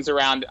questions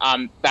around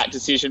that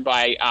decision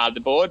by the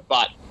board,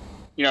 but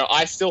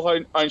I still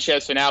own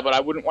shares for now, but I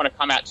wouldn't want to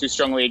come out too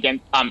strongly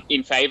again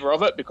in favour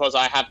of it because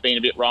I have been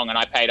a bit wrong and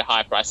I paid a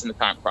higher price than the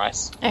current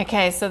price.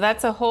 Okay, so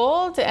that's a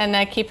hold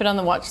and keep it on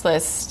the watch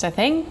list, I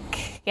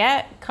think.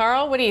 Yeah,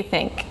 Carl, what do you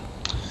think?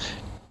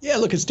 Yeah,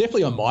 look, it's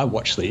definitely on my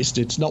watch list.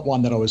 It's not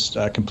one that I was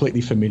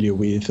completely familiar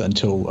with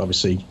until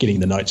obviously getting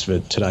the notes for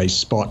today's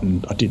spot,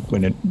 and I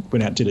went out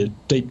and did a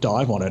deep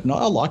dive on it, and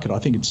I like it. I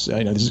think it's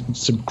there's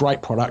some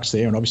great products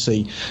there, and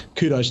obviously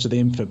kudos to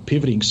them for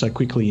pivoting so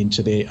quickly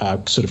into their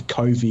sort of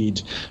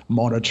COVID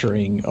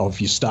monitoring of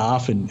your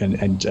staff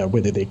and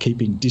whether they're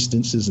keeping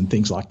distances and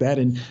things like that.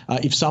 And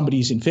if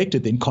somebody's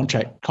infected, then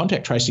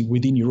contact tracing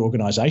within your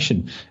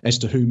organisation as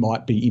to who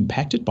might be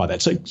impacted by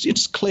that. So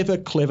it's clever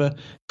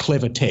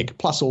tech,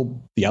 plus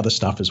all the other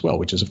stuff as well,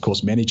 which is, of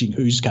course, managing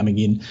who's coming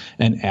in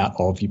and out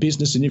of your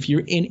business. And if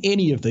you're in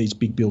any of these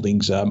big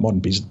buildings,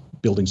 modern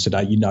buildings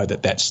today,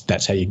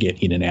 that's how you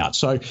get in and out.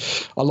 So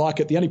I like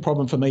it. The only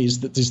problem for me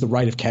is that the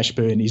rate of cash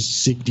burn is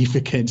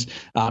significant.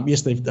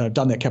 Yes, they've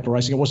done that capital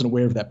raising. I wasn't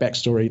aware of that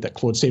backstory that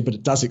Claude said, but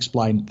it does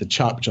explain the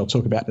chart, which I'll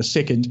talk about in a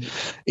second.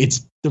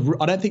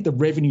 I don't think the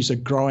revenues are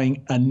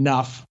growing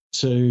enough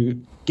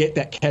to get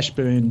that cash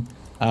burn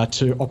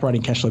to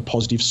operating cash flow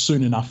positive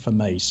soon enough for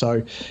me.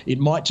 So it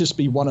might just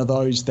be one of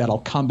those that I'll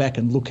come back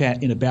and look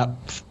at in about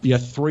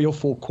 3 or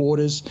 4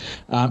 quarters,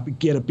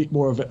 get a bit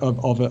more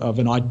of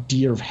an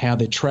idea of how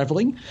they're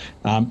travelling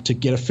to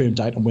get a firm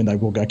date on when they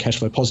will go cash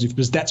flow positive,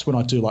 because that's when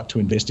I do like to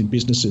invest in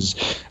businesses.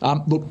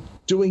 Look,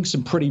 doing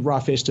some pretty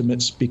rough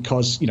estimates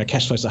because,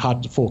 cash flows are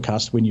hard to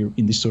forecast when you're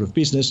in this sort of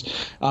business.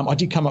 I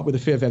did come up with a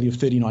fair value of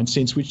 39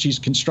 cents, which is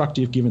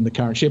constructive given the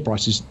current share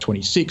price is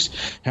 26.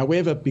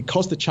 However,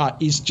 because the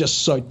chart is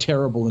just so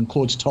terrible, and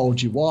Claude's told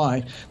you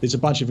why, there's a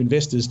bunch of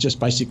investors just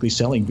basically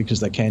selling because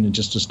they can and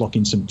just lock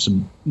in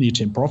some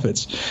near-term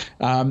profits.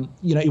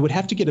 It would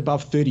have to get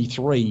above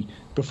 33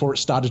 before it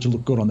started to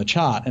look good on the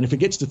chart. And if it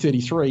gets to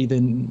 33,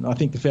 then I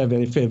think the fair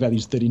value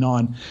is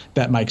 39.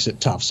 That makes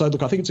it tough. So,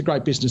 look, I think it's a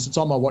great business. It's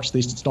on my watch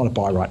list. It's not a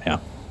buy right now.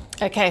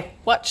 Okay,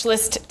 watch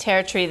list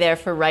territory there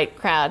for Right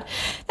Crowd.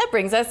 That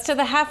brings us to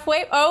the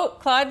halfway. Oh,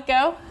 Claude,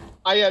 go.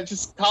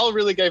 Carl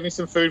really gave me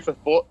some food for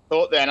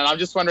thought then, and I'm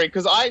just wondering,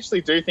 because I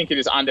actually do think it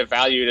is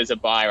undervalued as a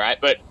buy, right?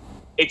 But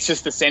it's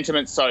just the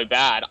sentiment's so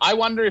bad. I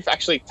wonder if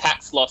actually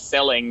tax loss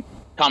selling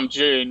come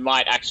June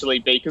might actually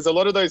be, because a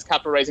lot of those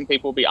capital raising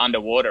people will be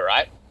underwater,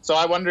 right? So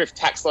I wonder if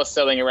tax loss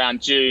selling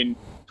around June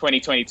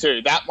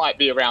 2022, that might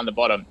be around the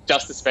bottom,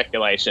 just a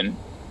speculation.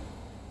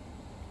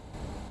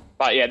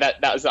 But yeah,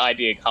 that was the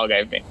idea Carl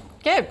gave me.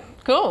 Good,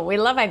 cool. We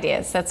love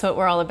ideas. That's what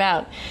we're all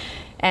about.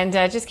 And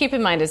just keep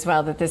in mind as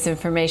well that this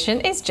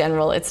information is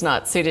general. It's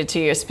not suited to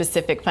your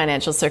specific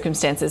financial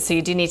circumstances. So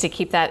you do need to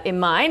keep that in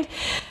mind.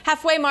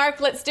 Halfway mark,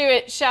 let's do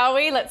it, shall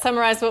we? Let's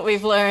summarize what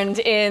we've learned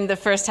in the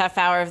first half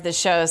hour of the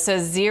show. So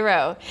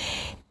Xero.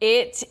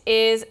 It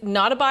is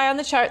not a buy on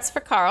the charts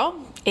for Carl.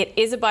 It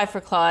is a buy for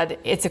Claude.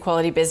 It's a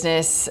quality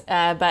business,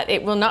 but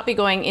it will not be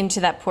going into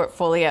that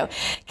portfolio.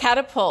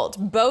 Catapult,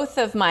 both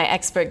of my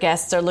expert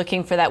guests are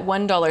looking for that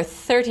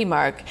 $1.30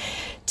 mark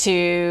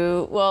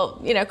to,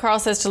 well, you know, Carl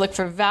says to look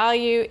for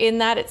value in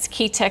that. It's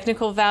key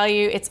technical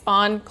value. It's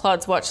on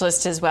Claude's watch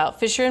list as well.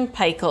 Fisher &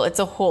 Paykel, it's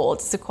a hold.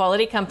 It's a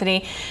quality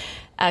company.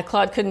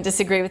 Claude couldn't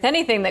disagree with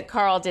anything that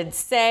Carl did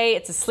say.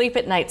 It's a sleep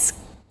at night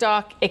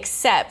stock,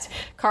 except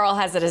Carl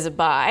has it as a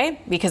buy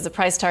because the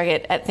price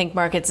target at Think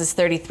Markets is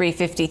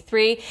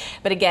 $33.53.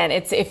 But again,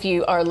 it's if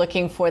you are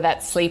looking for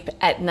that sleep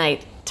at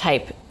night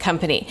type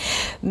company.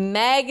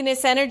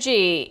 Magnus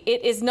Energy,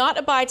 it is not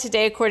a buy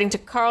today according to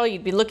Carl.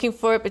 You'd be looking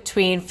for it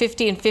between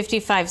 50 and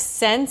 55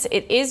 cents.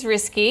 It is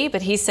risky,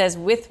 but he says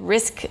with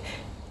risk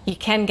you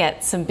can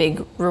get some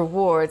big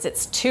rewards.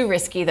 It's too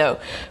risky, though,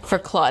 for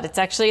Claude. It's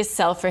actually a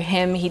sell for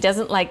him. He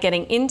doesn't like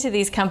getting into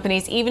these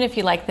companies, even if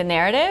you like the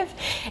narrative,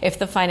 if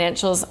the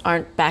financials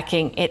aren't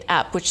backing it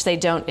up, which they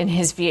don't in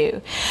his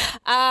view.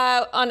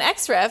 On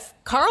XREF,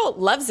 Carl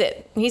loves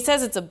it. He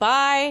says it's a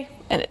buy,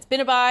 and it's been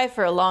a buy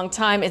for a long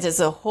time. It is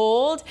a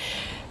hold.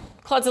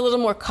 Claude's a little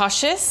more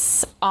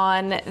cautious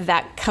on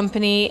that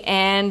company,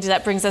 and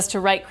that brings us to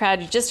Right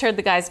Crowd. You just heard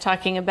the guys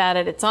talking about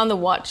it. It's on the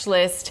watch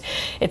list.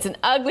 It's an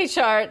ugly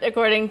chart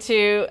according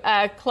to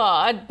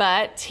Claude,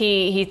 but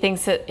he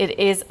thinks that it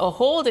is a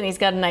hold, and he's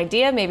got an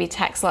idea. Maybe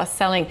tax loss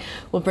selling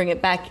will bring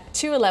it back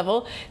to a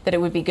level that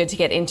it would be good to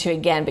get into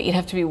again, but you'd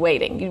have to be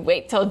waiting. You'd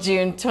wait till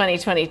June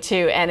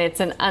 2022, and it's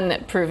an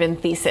unproven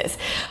thesis.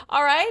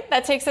 All right,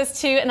 that takes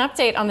us to an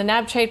update on the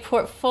NAB trade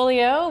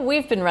portfolio.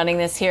 We've been running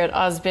this here at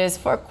AusBiz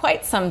for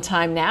quite some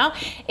time now.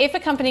 If a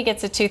company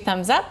gets a 2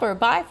 thumbs up or a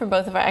buy from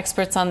both of our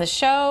experts on the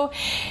show,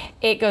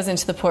 it goes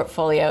into the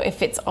portfolio.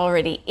 If it's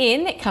already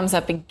in, it comes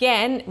up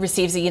again,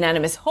 receives a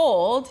unanimous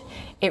hold,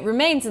 it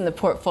remains in the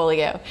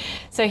portfolio.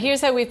 So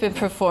here's how we've been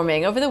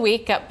performing. Over the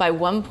week, up by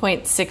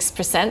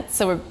 1.6%.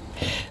 So we're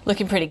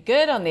looking pretty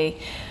good. On the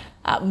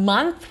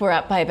month, we're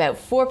up by about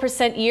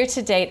 4%. Year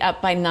to date,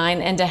 up by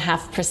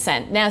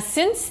 9.5%. Now,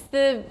 since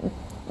the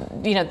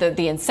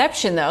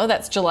inception, though,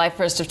 that's July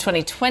 1st of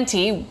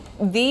 2020,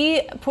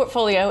 the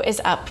portfolio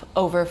is up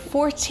over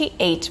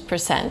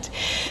 48%.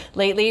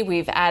 Lately,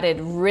 we've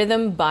added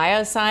Rhythm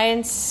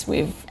Bioscience,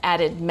 we've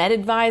added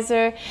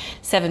MedAdvisor,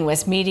 7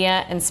 West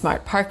Media, and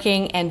Smart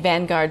Parking, and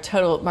Vanguard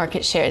Total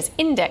Market Shares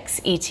Index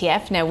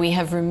ETF. Now, we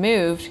have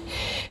removed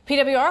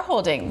PWR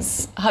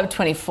Holdings,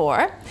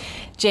 Hub24,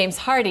 James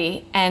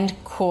Hardie, and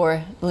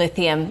Core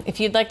Lithium. If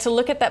you'd like to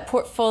look at that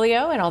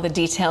portfolio and all the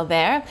detail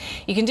there,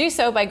 you can do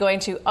so by going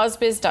to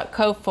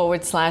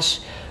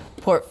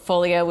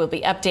ausbiz.co/portfolio. We'll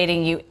be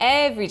updating you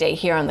every day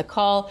here on the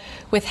call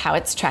with how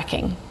it's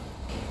tracking.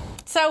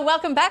 So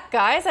welcome back,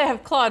 guys. I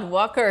have Claude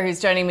Walker, who's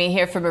joining me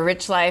here from A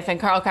Rich Life, and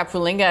Carl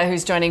Capolingua,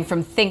 who's joining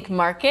from Think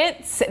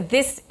Markets.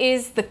 This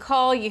is the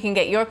call. You can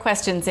get your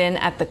questions in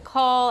at the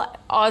call,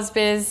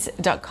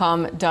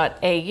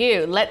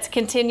 ausbiz.com.au. Let's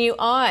continue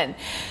on.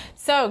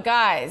 So,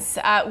 guys,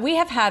 we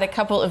have had a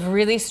couple of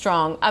really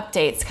strong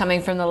updates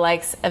coming from the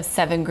likes of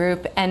 7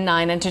 Group and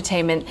 9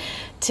 Entertainment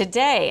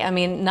today. I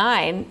mean,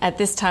 9 at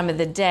this time of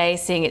the day,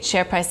 seeing its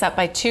share price up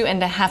by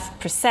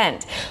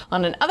 2.5%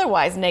 on an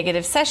otherwise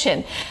negative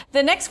session.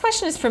 The next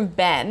question is from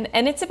Ben,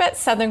 and it's about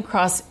Southern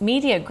Cross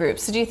Media Group.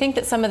 So do you think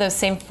that some of those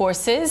same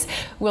forces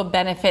will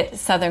benefit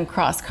Southern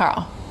Cross,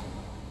 Carl?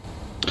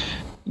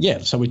 Yeah,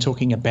 so we're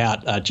talking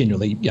about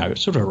generally,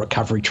 sort of a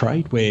recovery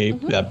trade where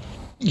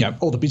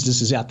all the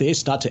businesses out there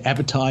start to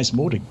advertise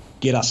more to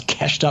get us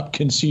cashed up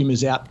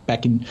consumers out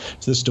back into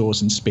the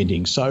stores and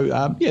spending. So,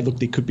 look,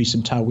 there could be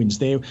some tailwinds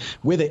there.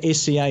 Whether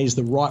SCA is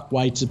the right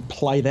way to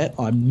play that,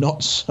 I'm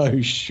not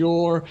so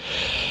sure.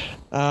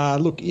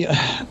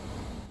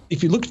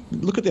 If you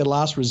look at their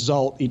last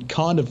result, it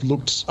kind of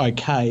looked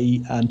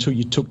okay until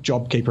you took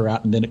JobKeeper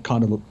out, and then it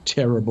kind of looked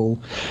terrible.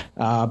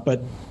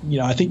 But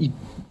I think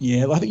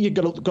you've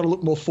got to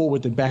look more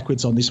forward than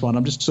backwards on this one.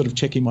 I'm just sort of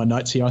checking my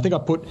notes here. I think I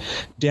put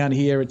down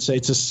here it's a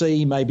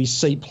C, maybe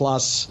C+.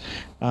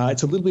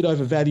 It's a little bit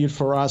overvalued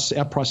for us.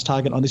 Our price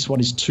target on this one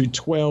is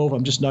 212.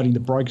 I'm just noting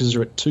the brokers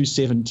are at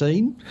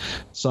 217,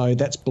 so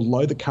that's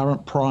below the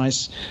current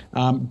price.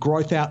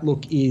 Growth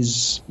outlook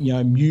is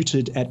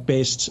muted at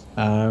best.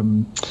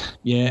 And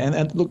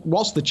look,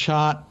 whilst the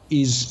chart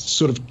is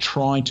sort of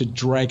trying to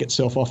drag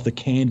itself off the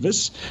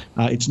canvas,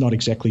 it's not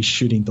exactly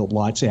shooting the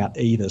lights out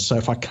either. So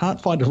if I can't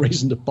find a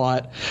reason to buy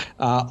it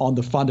on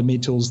the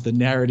fundamentals, the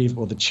narrative,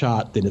 or the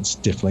chart, then it's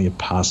definitely a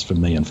pass for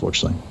me,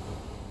 unfortunately.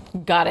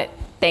 Got it.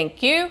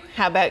 Thank you.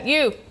 How about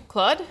you,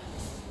 Claude?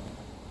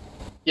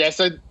 Yeah,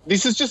 so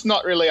this is just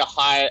not really a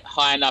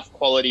high enough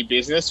quality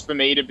business for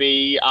me to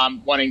be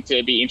wanting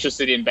to be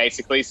interested in,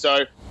 basically. So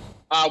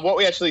what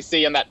we actually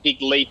see on that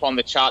big leap on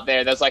the chart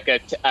there's like a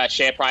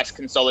share price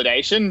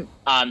consolidation.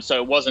 So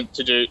it wasn't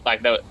to do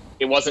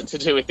it wasn't to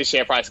do with the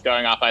share price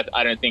going up.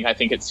 I don't think. I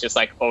think it's just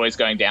like always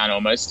going down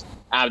almost.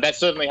 That's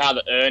certainly how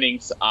the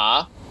earnings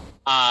are.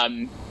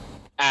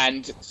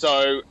 And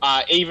so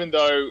even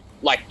though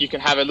like you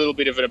can have a little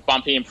bit of a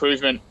bumpy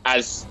improvement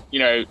as, you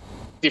know,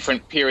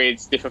 different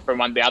periods differ from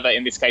one to the other.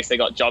 In this case, they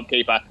got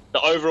JobKeeper.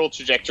 The overall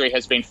trajectory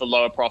has been for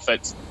lower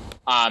profits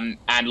and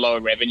lower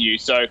revenue.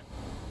 So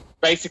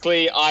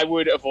basically, I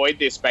would avoid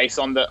this based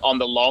on the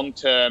long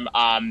term,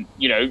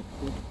 you know,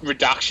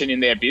 reduction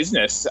in their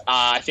business.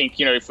 I think,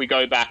 you know, if we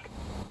go back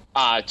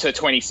to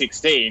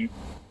 2016,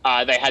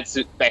 they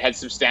had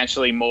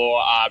substantially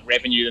more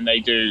revenue than they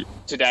do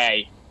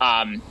today,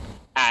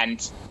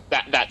 and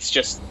that's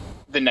just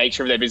the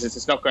nature of their business.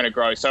 It's not going to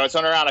grow. So it's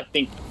on around, I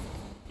think,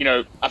 you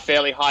know, a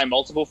fairly high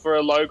multiple for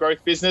a low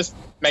growth business.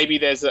 Maybe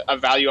there's a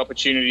value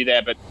opportunity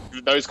there, but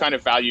those kind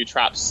of value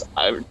traps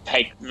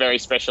take very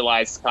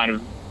specialized kind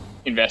of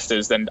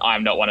investors, and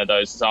I'm not one of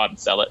those, so I'd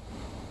sell it.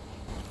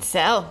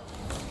 Sell.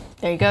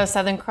 There you go,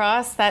 Southern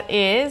Cross. That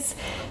is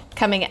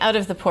coming out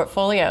of the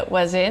portfolio it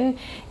was in.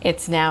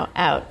 It's now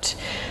out.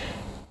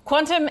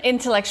 Quantum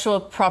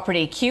Intellectual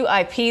Property,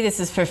 QIP, this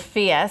is for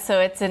FIA. So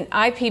it's an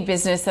IP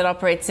business that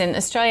operates in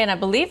Australia and I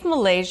believe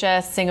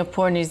Malaysia,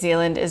 Singapore, New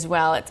Zealand as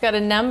well. It's got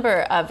a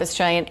number of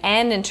Australian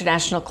and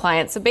international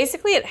clients. So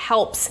basically it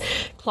helps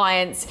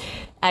clients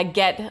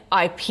get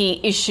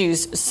IP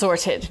issues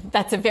sorted.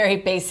 That's a very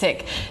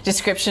basic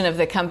description of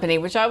the company,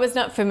 which I was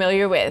not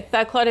familiar with.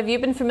 Claude, have you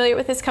been familiar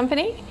with this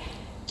company?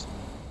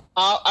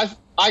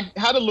 I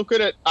had a look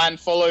at it and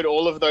followed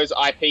all of those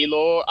IP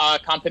law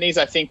companies.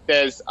 I think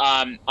there's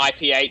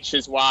IPH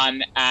is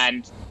one,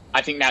 and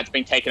I think that's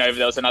been taken over.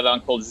 There was another one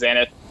called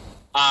Zenith.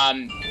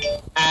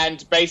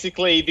 And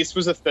basically, this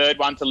was the third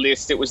one to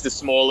list. It was the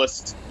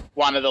smallest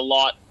one of the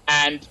lot.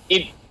 And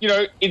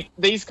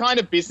these kind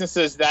of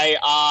businesses, they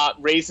are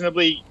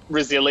reasonably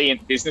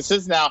resilient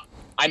businesses. Now,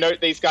 I know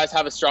these guys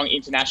have a strong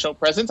international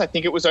presence. I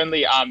think it was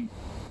only, I'm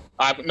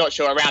not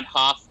sure, around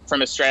half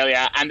from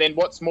Australia. And then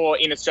what's more,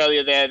 in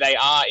Australia there, they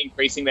are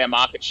increasing their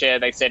market share,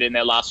 they said in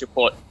their last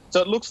report.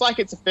 So it looks like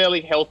it's a fairly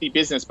healthy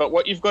business. But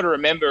what you've got to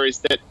remember is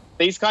that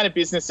these kind of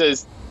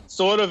businesses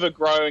sort of are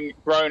grown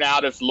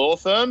out of law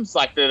firms,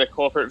 like they're the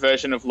corporate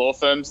version of law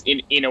firms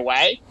in a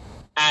way.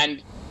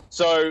 And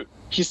so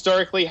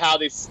historically how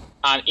this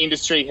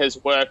industry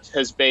has worked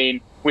has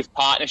been with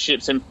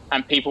partnerships and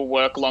people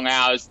work long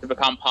hours to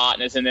become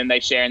partners and then they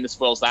share in the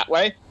spoils that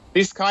way.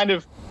 This kind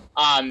of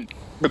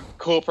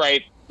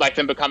corporate, like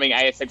them becoming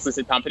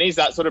ASX-listed companies,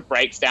 that sort of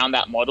breaks down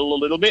that model a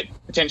little bit,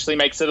 potentially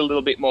makes it a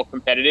little bit more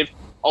competitive.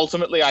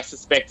 Ultimately, I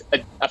suspect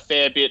a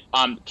fair bit,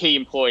 key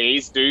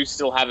employees do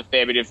still have a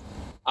fair bit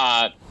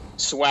of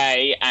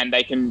sway and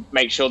they can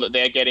make sure that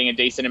they're getting a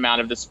decent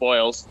amount of the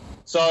spoils.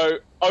 So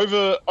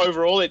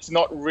overall, it's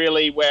not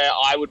really where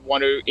I would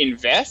want to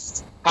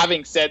invest.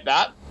 Having said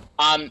that,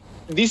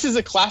 this is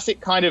a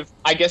classic kind of,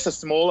 I guess, a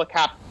smaller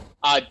cap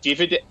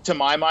dividend, to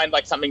my mind,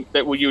 like something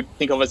that you'd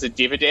think of as a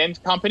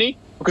dividend company,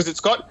 because it's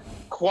got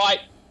quite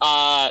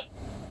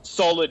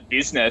solid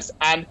business.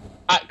 And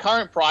at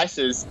current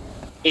prices,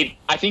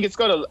 I think it's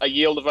got a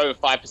yield of over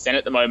 5%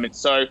 at the moment.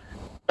 So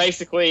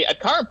basically, at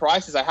current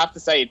prices, I have to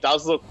say it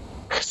does look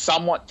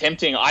somewhat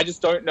tempting. I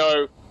just don't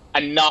know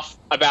enough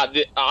about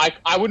it.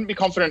 I wouldn't be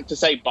confident to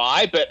say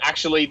buy, but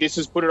actually this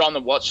has put it on the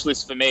watch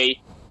list for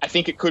me. I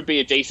think it could be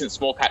a decent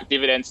small cap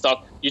dividend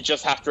stock. You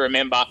just have to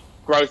remember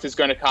growth is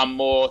going to come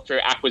more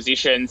through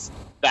acquisitions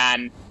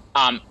than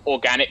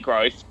organic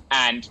growth,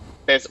 and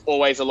there's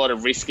always a lot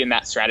of risk in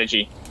that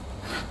strategy.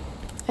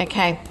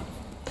 Okay.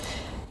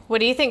 What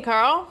do you think,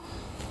 Carl?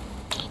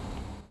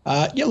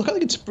 Look, I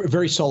think it's a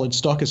very solid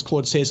stock, as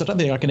Claude says. I don't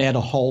think I can add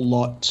a whole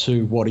lot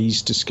to what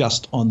he's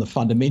discussed on the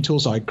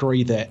fundamentals. I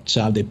agree that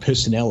their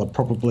personnel are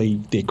probably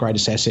their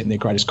greatest asset and their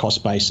greatest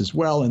cost base as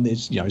well. And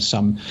there's,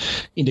 some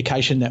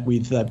indication that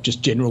with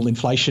just general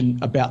inflation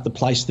about the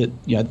place that,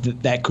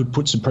 that could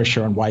put some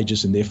pressure on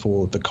wages and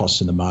therefore the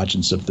costs and the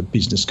margins of the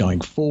business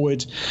going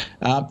forward.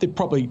 They're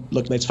probably,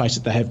 look, let's face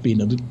it, they've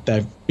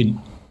been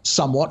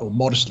somewhat or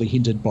modestly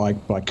hindered by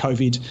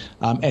COVID.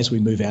 As we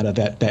move out of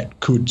that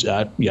could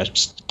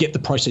get the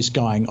process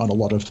going on a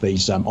lot of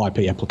these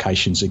IP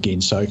applications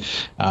again. So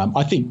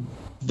I think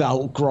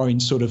they'll grow in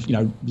sort of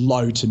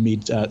low to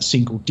mid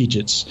single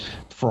digits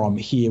from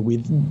here,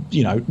 with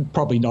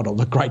probably not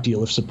a great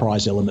deal of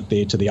surprise element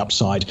there to the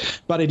upside,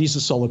 but it is a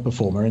solid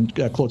performer. And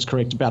Claude's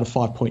correct, about a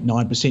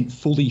 5.9%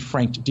 fully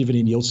franked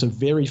dividend yield, so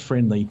very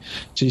friendly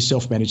to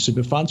self-managed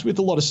super funds with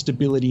a lot of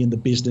stability in the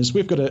business.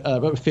 We've got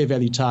a fair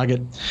value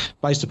target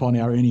based upon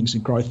our earnings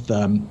and growth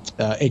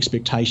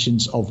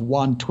expectations of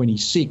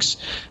 126,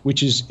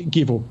 which is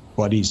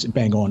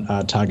bang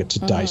on target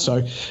today.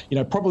 So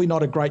probably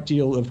not a great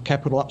deal of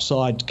capital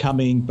upside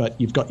coming, but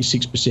you've got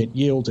your 6%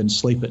 yield and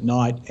sleep at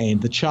night, and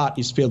the chart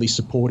is fairly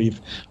supportive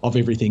of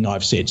everything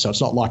I've said. So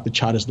it's not like the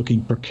chart is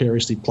looking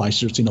precariously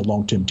placed or it's in a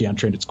long-term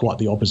downtrend. It's quite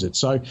the opposite.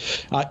 So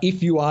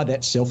if you are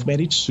that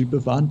self-managed super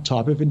fund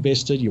type of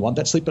investor, you want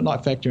that sleep at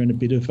night factor and a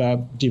bit of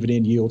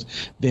dividend yield,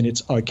 then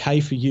it's okay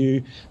for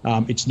you.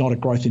 It's not a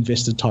growth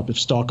investor type of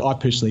stock. I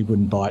personally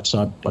wouldn't buy it,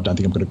 so I don't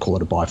think I'm going to call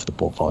it a buy for the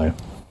portfolio.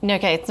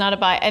 Okay, it's not a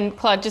buy. And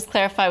Claude, just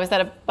clarify, was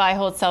that a buy,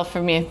 hold, sell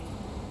from you?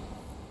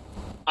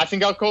 I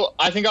think I'll call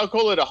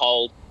it a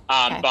hold.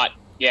 Okay. But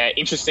yeah,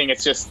 interesting.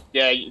 It's just,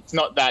 it's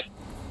not that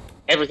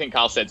everything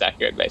Carl said's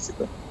accurate,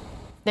 basically.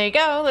 There you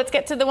go. Let's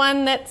get to the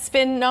one that's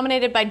been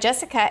nominated by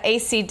Jessica,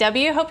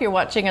 ACW. Hope you're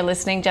watching or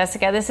listening,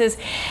 Jessica. This is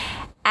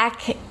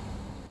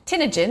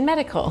Actinogen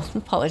Medical.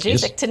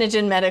 Apologies. Yes.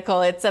 Actinogen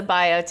Medical. It's a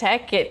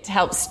biotech. It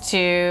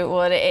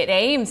it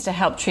aims to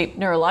help treat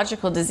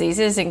neurological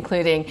diseases,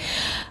 including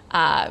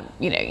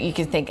you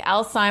can think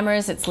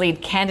Alzheimer's. Its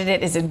lead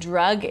candidate is a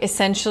drug,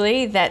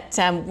 essentially, that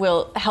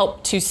will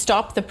help to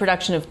stop the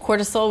production of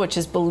cortisol, which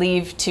is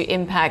believed to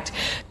impact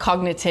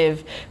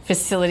cognitive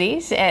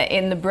facilities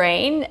in the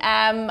brain.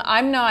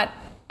 I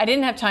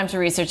didn't have time to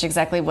research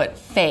exactly what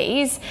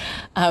phase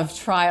of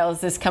trials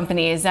this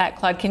company is at.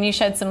 Claude, can you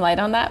shed some light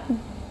on that?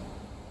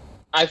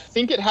 I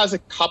think it has a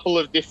couple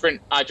of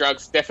different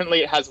drugs.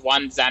 Definitely it has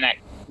one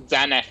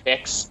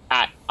Xanax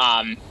at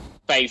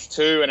phase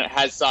 2, and it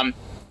has some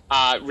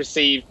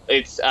received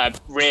its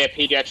rare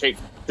pediatric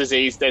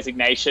disease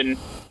designation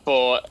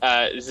for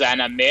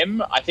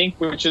Xanamem, I think,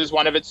 which is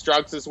one of its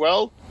drugs as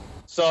well.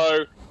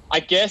 So I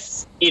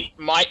guess it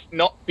might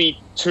not be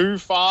too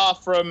far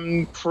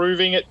from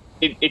proving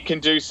it can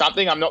do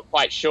something. I'm not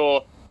quite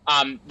sure.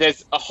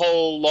 There's a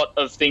whole lot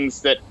of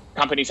things that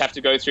companies have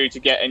to go through to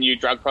get a new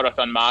drug product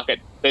on market.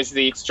 There's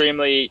the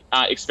extremely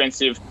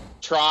expensive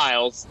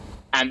trials,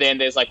 and then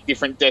there's like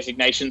different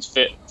designations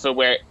for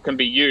where it can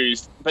be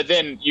used. But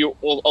then you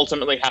will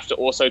ultimately have to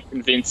also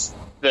convince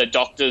the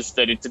doctors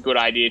that it's a good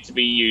idea to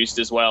be used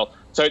as well.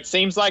 So it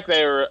seems like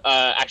they're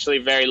actually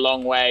a very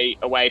long way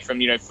away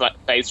from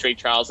phase 3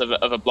 trials of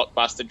a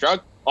blockbuster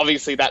drug.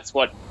 Obviously, that's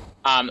what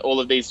all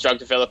of these drug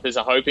developers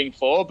are hoping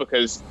for,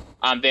 because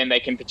then they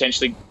can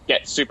potentially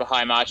get super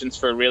high margins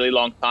for a really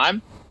long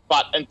time.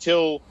 But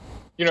until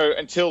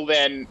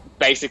then,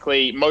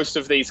 basically, most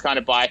of these kind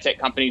of biotech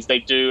companies, they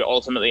do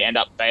ultimately end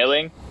up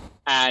failing.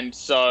 And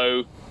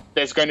so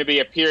there's going to be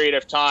a period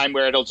of time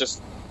where it'll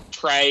just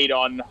trade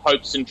on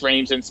hopes and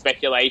dreams and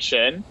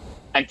speculation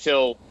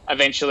until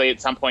eventually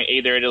at some point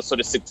either it'll sort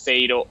of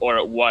succeed or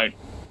it won't.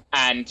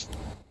 And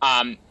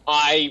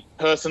I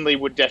personally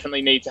would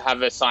definitely need to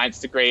have a science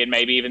degree and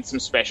maybe even some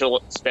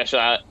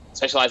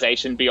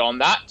specialization beyond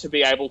that to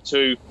be able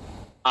to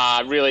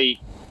really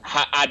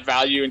add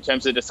value in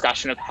terms of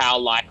discussion of how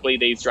likely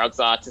these drugs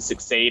are to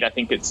succeed. I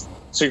think it's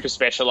super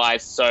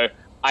specialized, so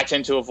I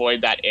tend to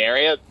avoid that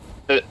area.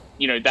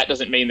 That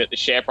doesn't mean that the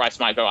share price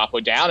might go up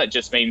or down. It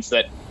just means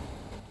that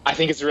I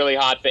think it's really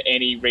hard for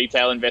any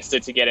retail investor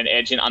to get an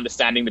edge in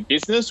understanding the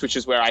business, which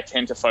is where I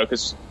tend to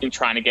focus in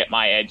trying to get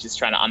my edge, is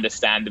trying to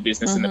understand the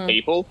business and the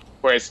people.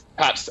 Whereas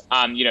perhaps,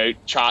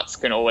 charts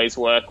can always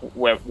work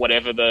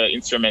whatever the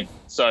instrument.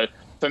 So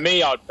for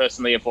me, I would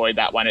personally avoid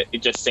that one.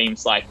 It just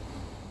seems like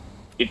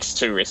it's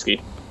too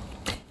risky.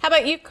 How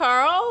about you,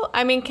 Carl?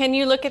 I mean, can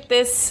you look at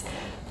this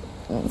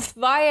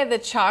via the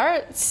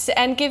charts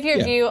and give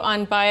your view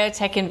on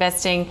biotech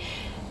investing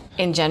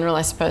in general,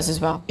 I suppose, as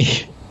well?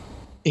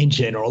 In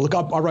general, look,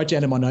 I wrote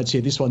down in my notes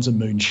here, this one's a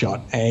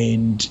moonshot,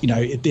 and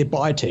they're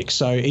biotech,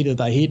 so either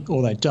they hit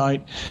or they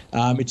don't.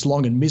 It's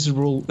long and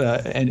miserable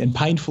and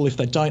painful if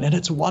they don't, and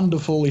it's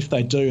wonderful if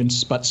they do,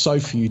 but so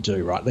few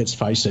do, right? Let's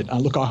face it.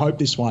 Look, I hope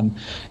this one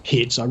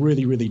hits. I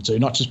really, really do,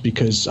 not just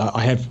because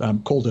I have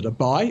called it a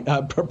buy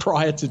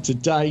prior to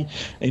today.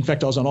 In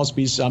fact, I was on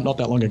Ausbiz not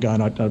that long ago,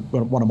 and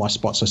one of my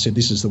spots, I said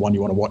this is the one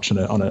you want to watch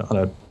on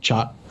a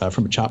chart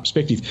from a chart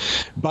perspective.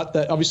 But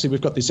obviously,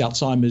 we've got this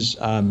Alzheimer's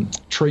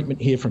treatment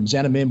here from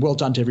Xanamem. Well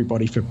done to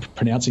everybody for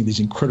pronouncing these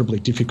incredibly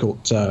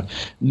difficult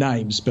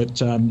names.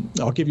 But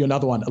I'll give you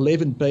another one.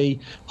 11B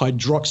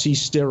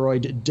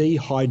hydroxysteroid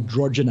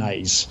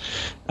dehydrogenase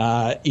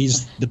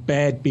is the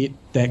bad bit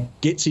that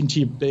gets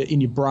into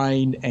in your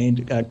brain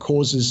and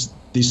causes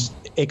this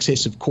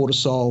excess of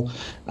cortisol,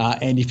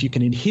 and if you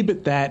can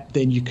inhibit that,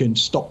 then you can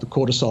stop the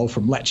cortisol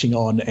from latching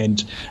on, and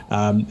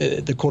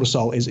the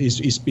cortisol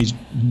is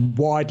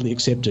widely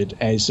accepted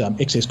as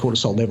excess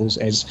cortisol levels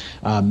as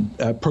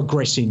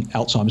progressing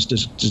Alzheimer's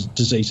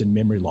disease and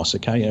memory loss,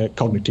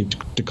 cognitive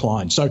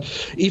decline. So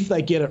if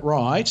they get it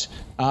right,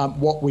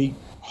 what we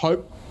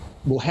hope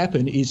will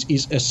happen is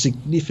a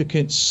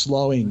significant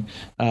slowing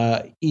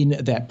in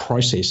that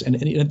process,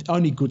 and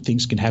only good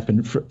things can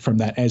happen from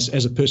that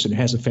as a person who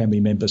has a family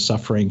member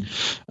suffering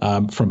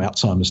from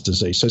Alzheimer's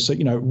disease. So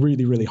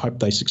really, really hope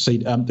they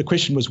succeed. The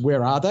question was,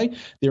 where are they?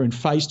 They're in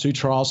phase 2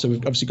 trials, so we've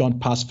obviously gone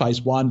past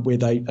phase 1 where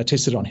they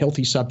tested on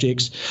healthy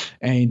subjects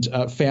and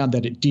found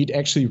that it did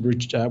actually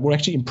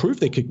improve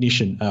their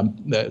cognition.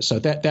 So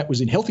that was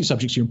in healthy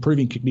subjects. You're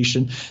improving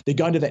cognition. They're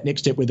going to that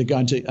next step where they're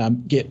going to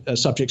get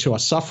subjects who are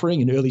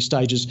suffering in early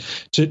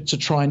stages to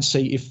try and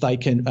see if they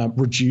can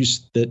reduce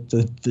the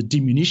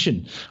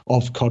diminution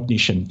of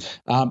cognition.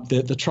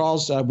 The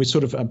trials, we're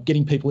sort of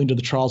getting people into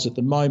the trials at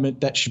the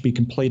moment. That should be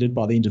completed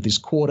by the end of this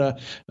quarter.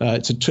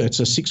 It's a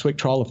 6-week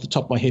trial. Off the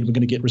top of my head, we're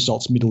going to get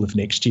results middle of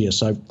next year.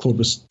 So Claude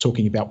was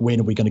talking about when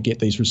are we going to get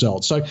these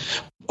results. So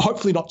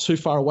hopefully not too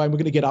far away. We're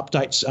going to get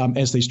updates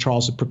as these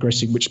trials are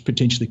progressing, which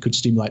potentially could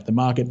stimulate the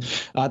market.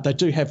 They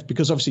do have,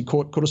 because obviously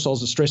cortisol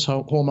is a stress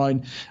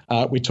hormone,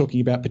 we're talking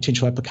about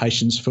potential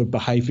applications for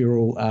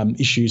behavioural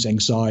issues,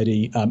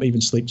 anxiety,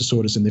 even sleep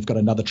disorders, and they've got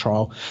another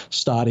trial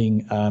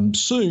starting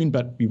soon,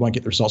 but we won't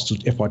get the results till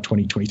FY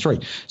 2023.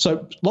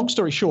 So long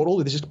story short, all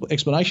of this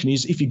explanation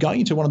is if you're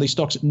going into one of these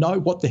stocks, know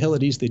what the hell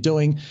it is they're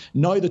doing,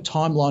 know the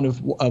timeline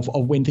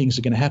of when things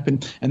are going to happen,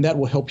 and that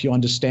will help you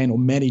understand or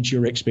manage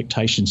your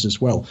expectations as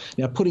well.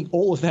 Now, putting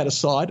all of that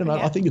aside, and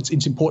I think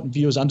it's important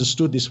viewers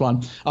understood this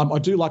one, I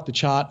do like the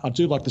chart. I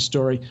do like the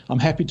story. I'm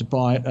happy to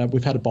buy it.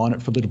 We've had a buy on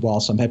it for a little while,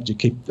 so I'm happy to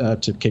keep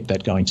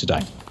that going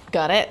today.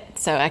 Got it.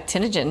 So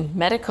Actinogen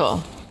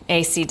Medical,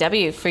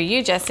 ACW for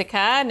you,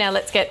 Jessica. Now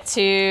let's get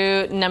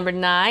to number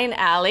 9,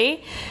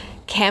 Ali.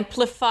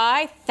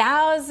 Camplify,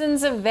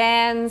 thousands of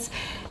vans,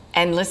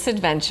 endless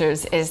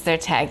adventures is their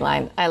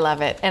tagline. I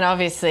love it. And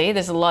obviously,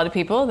 there's a lot of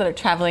people that are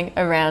traveling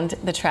around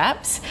the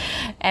traps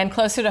and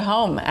closer to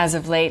home as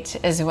of late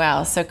as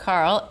well. So,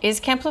 Carl, is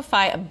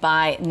Camplify a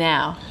buy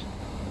now?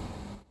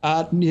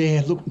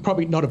 Yeah, look,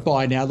 probably not a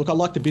buy now. Look, I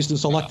like the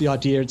business. I like the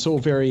idea. It's all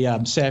very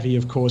savvy,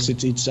 of course.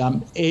 It's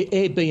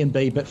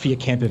Airbnb, but for your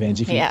camper vans,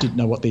 if you didn't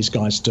know what these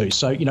guys do.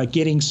 So,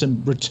 getting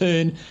some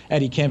return out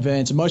of your camper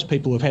vans. And most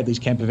people have had these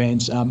camper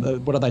vans.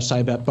 What do they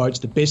say about boats?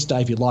 The best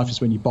day of your life is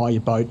when you buy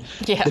your boat.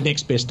 Yeah. The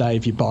next best day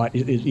of your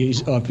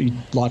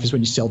life is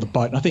when you sell the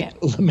boat. And I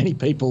think many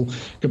people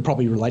can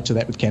probably relate to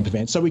that with camper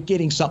vans. So we're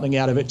getting something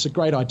out of it. It's a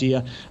great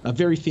idea. A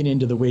very thin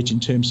end of the wedge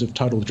in terms of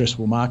total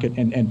addressable market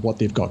and what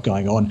they've got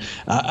going on.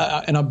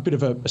 And I'm a bit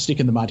of a stick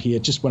in the mud here.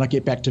 Just when I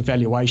get back to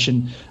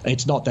valuation,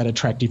 it's not that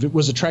attractive. It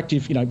was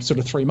attractive, sort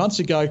of 3 months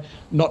ago,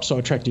 not so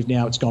attractive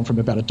now. It's gone from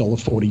about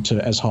 $1.40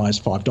 to as high as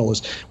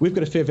 $5. We've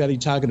got a fair value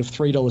target of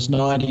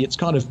 $3.90. It's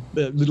kind of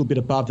a little bit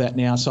above that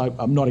now, so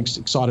I'm not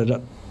excited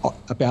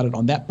about it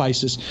on that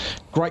basis.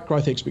 Great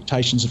growth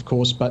expectations, of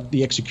course, but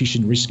the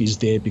execution risk is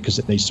there because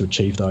it needs to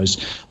achieve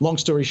those. Long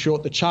story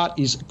short, the chart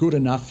is good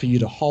enough for you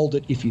to hold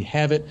it if you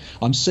have it.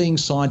 I'm seeing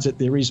signs that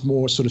there is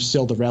more sort of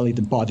sell the rally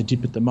than buy the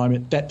dip at the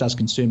moment. That does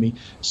concern me,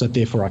 so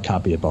therefore I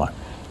can't be a buy.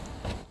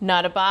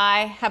 Not a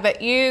buy. How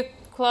about you,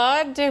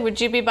 Claude? Would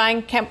you be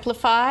buying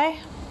Camplify?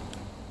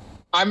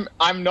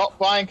 I'm not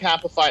buying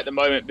Camplify at the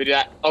moment, but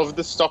of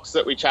the stocks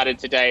that we chatted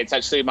today, it's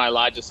actually my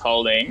largest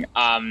holding.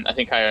 I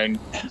think I own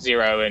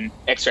Xero and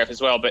XF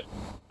as well. But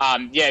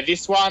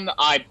this one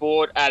I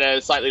bought at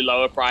a slightly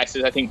lower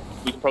prices. I think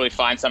you can probably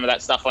find some of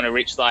that stuff on A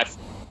Rich Life.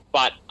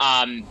 But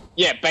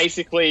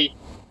basically,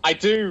 I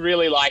do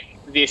really like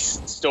this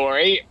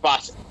story,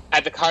 but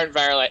at the current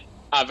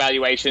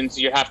valuations,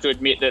 you have to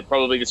admit that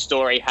probably the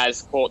story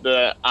has caught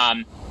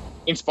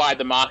inspired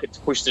the market to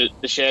push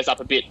the shares up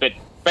a bit. But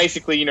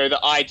basically,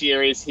 the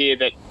idea is here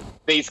that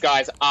these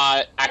guys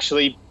are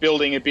actually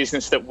building a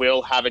business that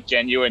will have a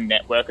genuine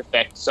network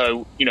effect.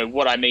 So,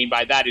 what I mean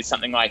by that is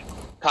something like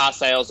car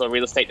sales or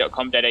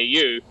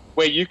realestate.com.au,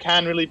 where you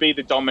can really be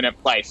the dominant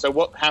place. So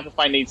what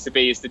Camplify needs to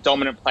be is the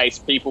dominant place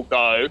people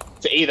go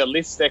to either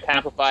list their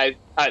Camplify,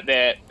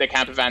 their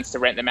camper vans to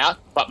rent them out,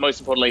 but most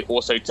importantly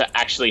also to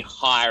actually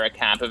hire a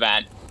camper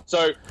van.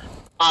 So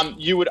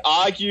you could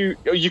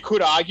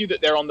argue that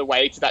they're on the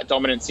way to that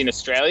dominance in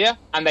Australia,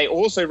 and they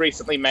also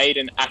recently made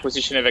an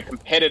acquisition of a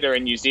competitor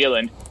in New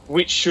Zealand,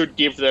 which should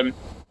give them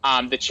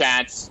the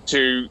chance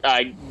to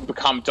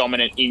become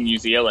dominant in New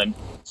Zealand.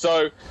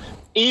 So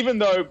even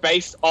though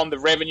based on the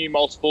revenue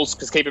multiples,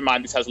 because keep in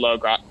mind this has lower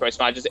gross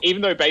margins,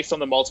 even though based on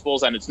the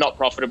multiples and it's not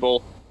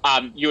profitable,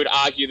 you would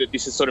argue that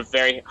this is sort of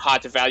very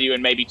hard to value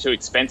and maybe too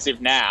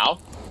expensive now.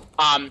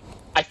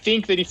 I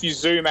think that if you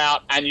zoom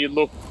out and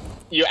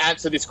you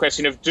answer this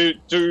question of do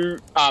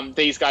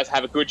these guys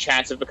have a good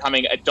chance of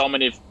becoming a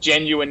dominant,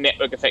 genuine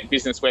network effect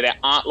business where there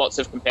aren't lots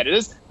of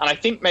competitors? And I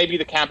think maybe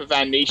the camper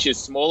van niche is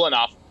small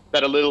enough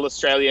that a little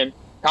Australian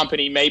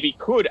company maybe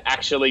could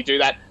actually do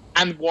that.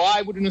 And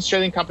why would an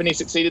Australian company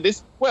succeed at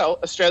this? Well,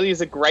 Australia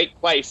is a great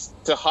place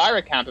to hire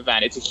a camper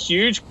van. It's a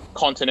huge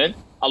continent.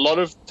 A lot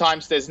of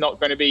times there's not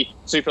going to be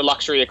super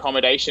luxury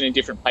accommodation in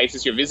different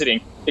places you're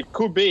visiting. It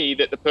could be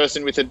that the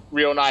person with a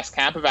real nice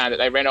camper van that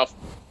they rent off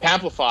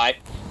Camplify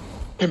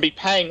can be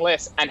paying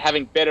less and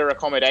having better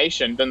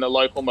accommodation than the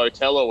local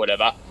motel or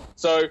whatever.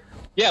 So,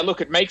 yeah,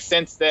 look, it makes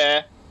sense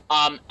there.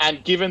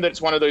 And given that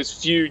it's one of those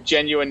few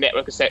genuine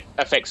network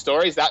effect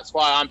stories, that's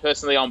why I'm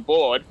personally on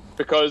board,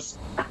 because,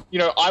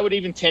 I would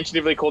even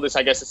tentatively call this,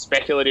 I guess, a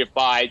speculative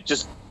buy,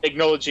 just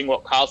acknowledging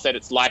what Carl said.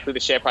 It's likely the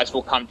share price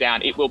will come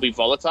down. It will be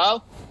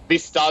volatile.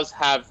 This does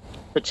have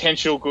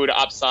potential good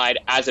upside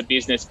as a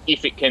business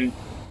if it can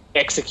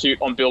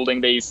execute on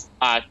building this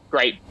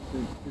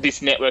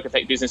network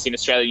effect business in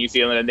Australia, New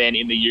Zealand, and then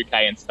in the UK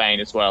and Spain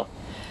as well.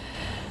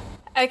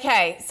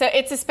 Okay, so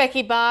it's a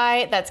specky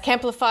buy. That's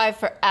Camplify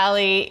for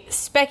Ali.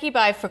 Specky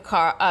buy for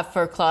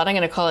Claude. I'm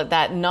going to call it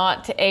that.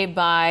 Not a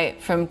buy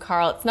from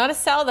Carl. It's not a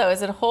sell, though.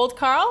 Is it a hold,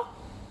 Carl?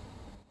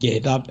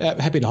 Yeah, I'm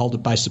happy to hold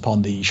it based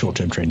upon the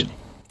short-term trend.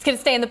 It's going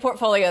to stay in the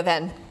portfolio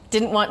then.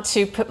 Didn't want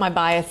to put my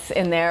bias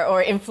in there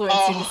or influence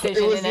your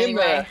decision in any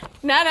way.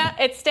 No,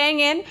 it's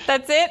staying in.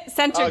 That's it.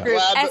 Center group.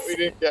 Glad that we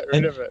didn't get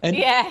rid of it.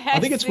 I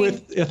think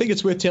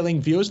it's worth telling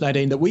viewers,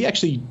 Nadine, that we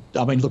actually,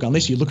 look,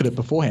 unless you look at it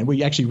beforehand,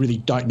 we actually really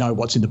don't know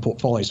what's in the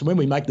portfolio. So when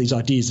we make these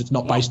ideas, it's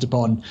not based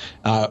upon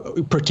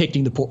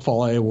protecting the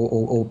portfolio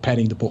or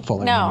padding the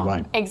portfolio in any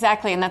way.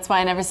 Exactly, and that's why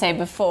I never say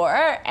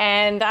before.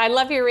 And I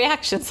love your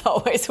reactions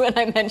always when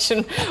I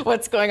mention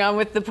what's going on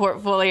with the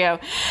portfolio.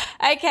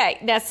 Okay,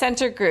 now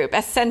center group.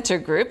 A center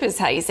group is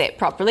how you say it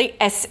properly.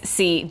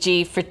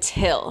 SCG for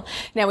Till.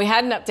 Now, we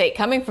had an update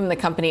coming from the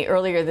company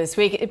earlier this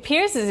week. It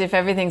appears as if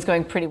everything's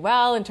going pretty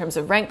well in terms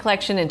of rent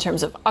collection, in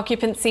terms of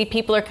occupancy.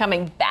 People are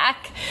coming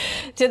back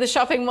to the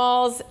shopping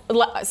malls,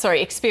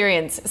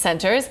 experience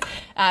centers,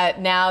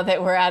 now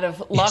that we're out of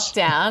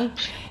lockdown.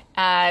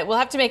 We'll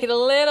have to make it a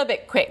little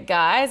bit quick,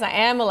 guys. I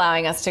am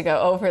allowing us to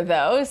go over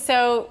those.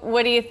 So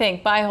what do you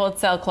think? Buy, hold,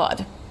 sell,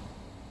 Claude?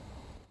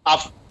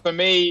 For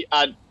me,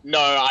 no,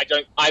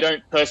 I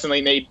don't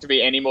personally need to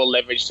be any more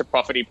leveraged to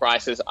property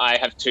prices. I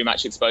have too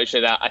much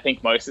exposure that I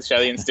think most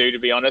Australians do, to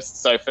be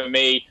honest. So for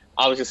me,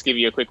 I'll just give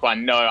you a quick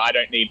one. No, I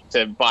don't need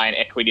to buy an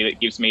equity that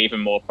gives me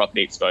even more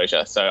property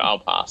exposure. So I'll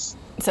pass.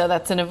 So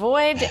that's an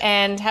avoid.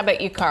 And how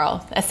about you,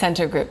 Carl? A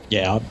center group?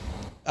 Yeah.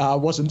 I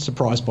wasn't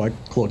surprised by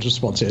Claude's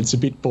response. It's a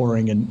bit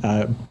boring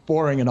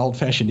and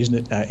old-fashioned,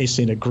 isn't it?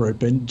 Center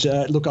group. And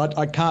look,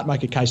 I can't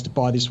make a case to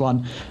buy this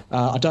one.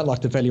 I don't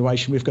like the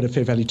valuation. We've got a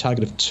fair value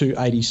target of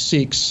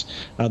 286.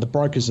 The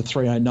brokers are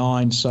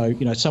 309. So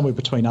somewhere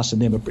between us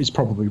and them is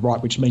probably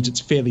right, which means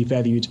it's fairly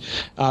valued.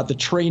 The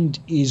trend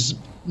is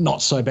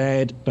not so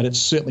bad, but it's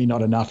certainly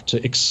not enough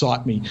to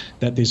excite me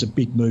that there's a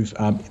big move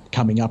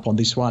coming up on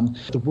this one.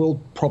 The world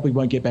probably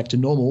won't get back to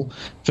normal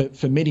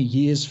for many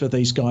years for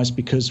these guys,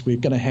 because we're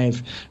going to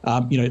have,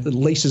 the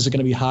leases are going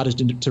to be harder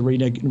to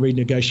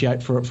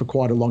renegotiate for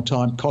quite a long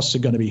time. Costs are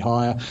going to be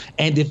higher,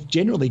 and they've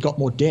generally got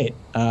more debt,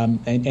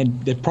 and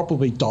they've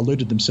probably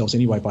diluted themselves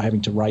anyway by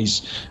having to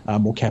raise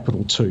more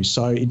capital too.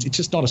 So it's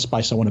just not a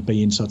space I want to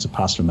be in, so it's a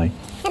pass for me.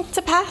 It's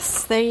a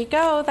pass. There you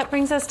go. That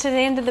brings us to the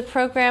end of the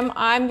program.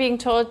 I'm being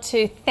told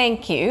to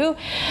thank you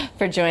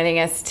for joining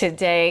us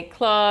today.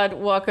 Claude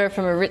Walker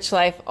from A Rich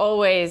Life,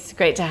 always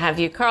great to have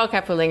you. Carl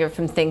Capolingua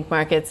from Think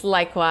Markets,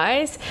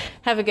 likewise.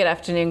 Have a good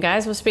afternoon,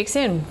 guys. We'll speak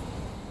soon.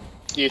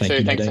 You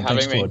too. Thanks for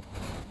having me. Claude.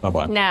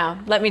 Bye-bye. Now,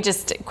 let me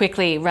just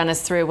quickly run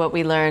us through what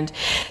we learned.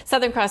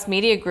 Southern Cross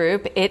Media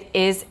Group, it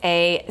is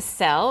a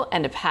sell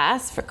and a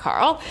pass for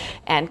Carl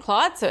and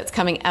Claude, so it's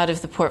coming out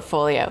of the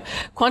portfolio.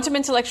 Quantum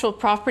Intellectual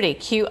Property,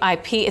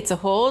 QIP, it's a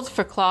hold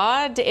for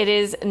Claude. It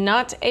is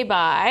not a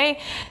buy.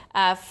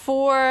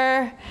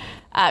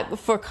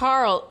 For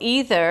Carl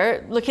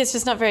either. Look, it's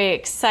just not very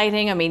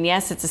exciting. I mean,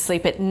 yes, it's a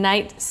sleep at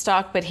night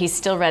stock, but he's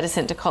still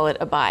reticent to call it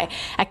a buy.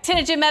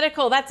 Actinogen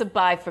Medical, that's a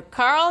buy for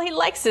Carl. He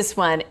likes this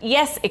one.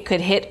 Yes, it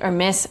could hit or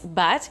miss,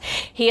 but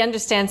he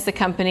understands the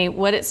company,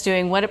 what it's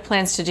doing, what it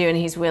plans to do, and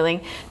he's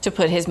willing to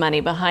put his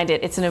money behind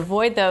it. It's an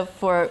avoid, though,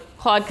 for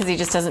Claude, because he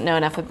just doesn't know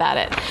enough about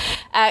it.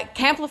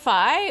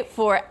 Camplify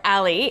for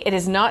Ali. It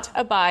is not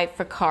a buy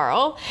for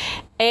Carl.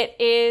 It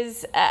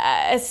is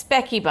a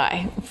specky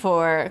buy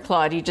for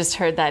Claude. You just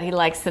heard that. He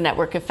likes the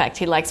network effect.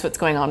 He likes what's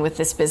going on with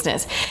this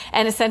business.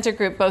 And a center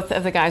group, both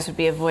of the guys would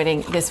be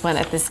avoiding this one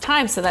at this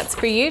time. So that's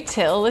for you,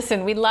 Till.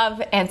 Listen, we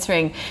love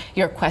answering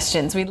your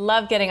questions. We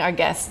love getting our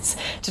guests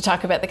to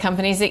talk about the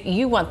companies that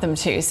you want them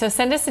to. So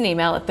send us an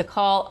email at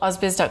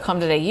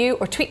thecall@ausbiz.com.au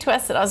or tweet to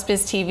us at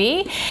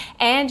AusbizTV.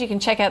 And you can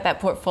check out that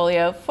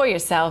portfolio for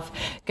yourself.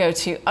 Go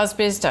to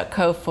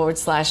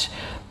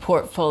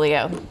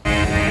ausbiz.co/portfolio.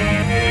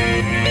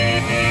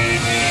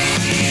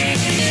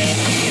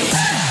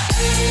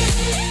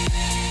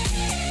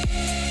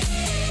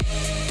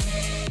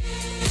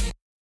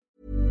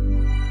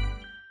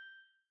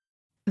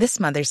 This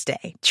Mother's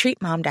Day,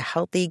 treat mom to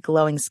healthy,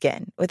 glowing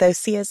skin with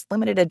Osea's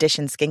limited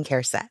edition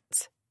skincare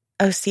sets.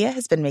 Osea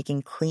has been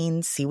making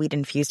clean,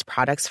 seaweed-infused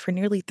products for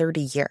nearly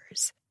 30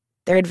 years.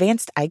 Their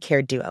advanced eye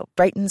care duo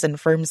brightens and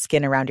firms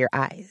skin around your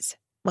eyes,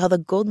 while the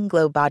Golden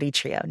Glow Body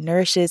Trio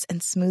nourishes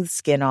and smooths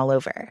skin all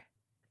over.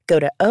 Go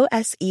to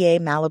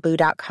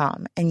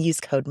OSEAMalibu.com and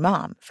use code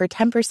MOM for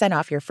 10%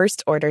 off your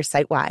first order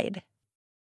site-wide.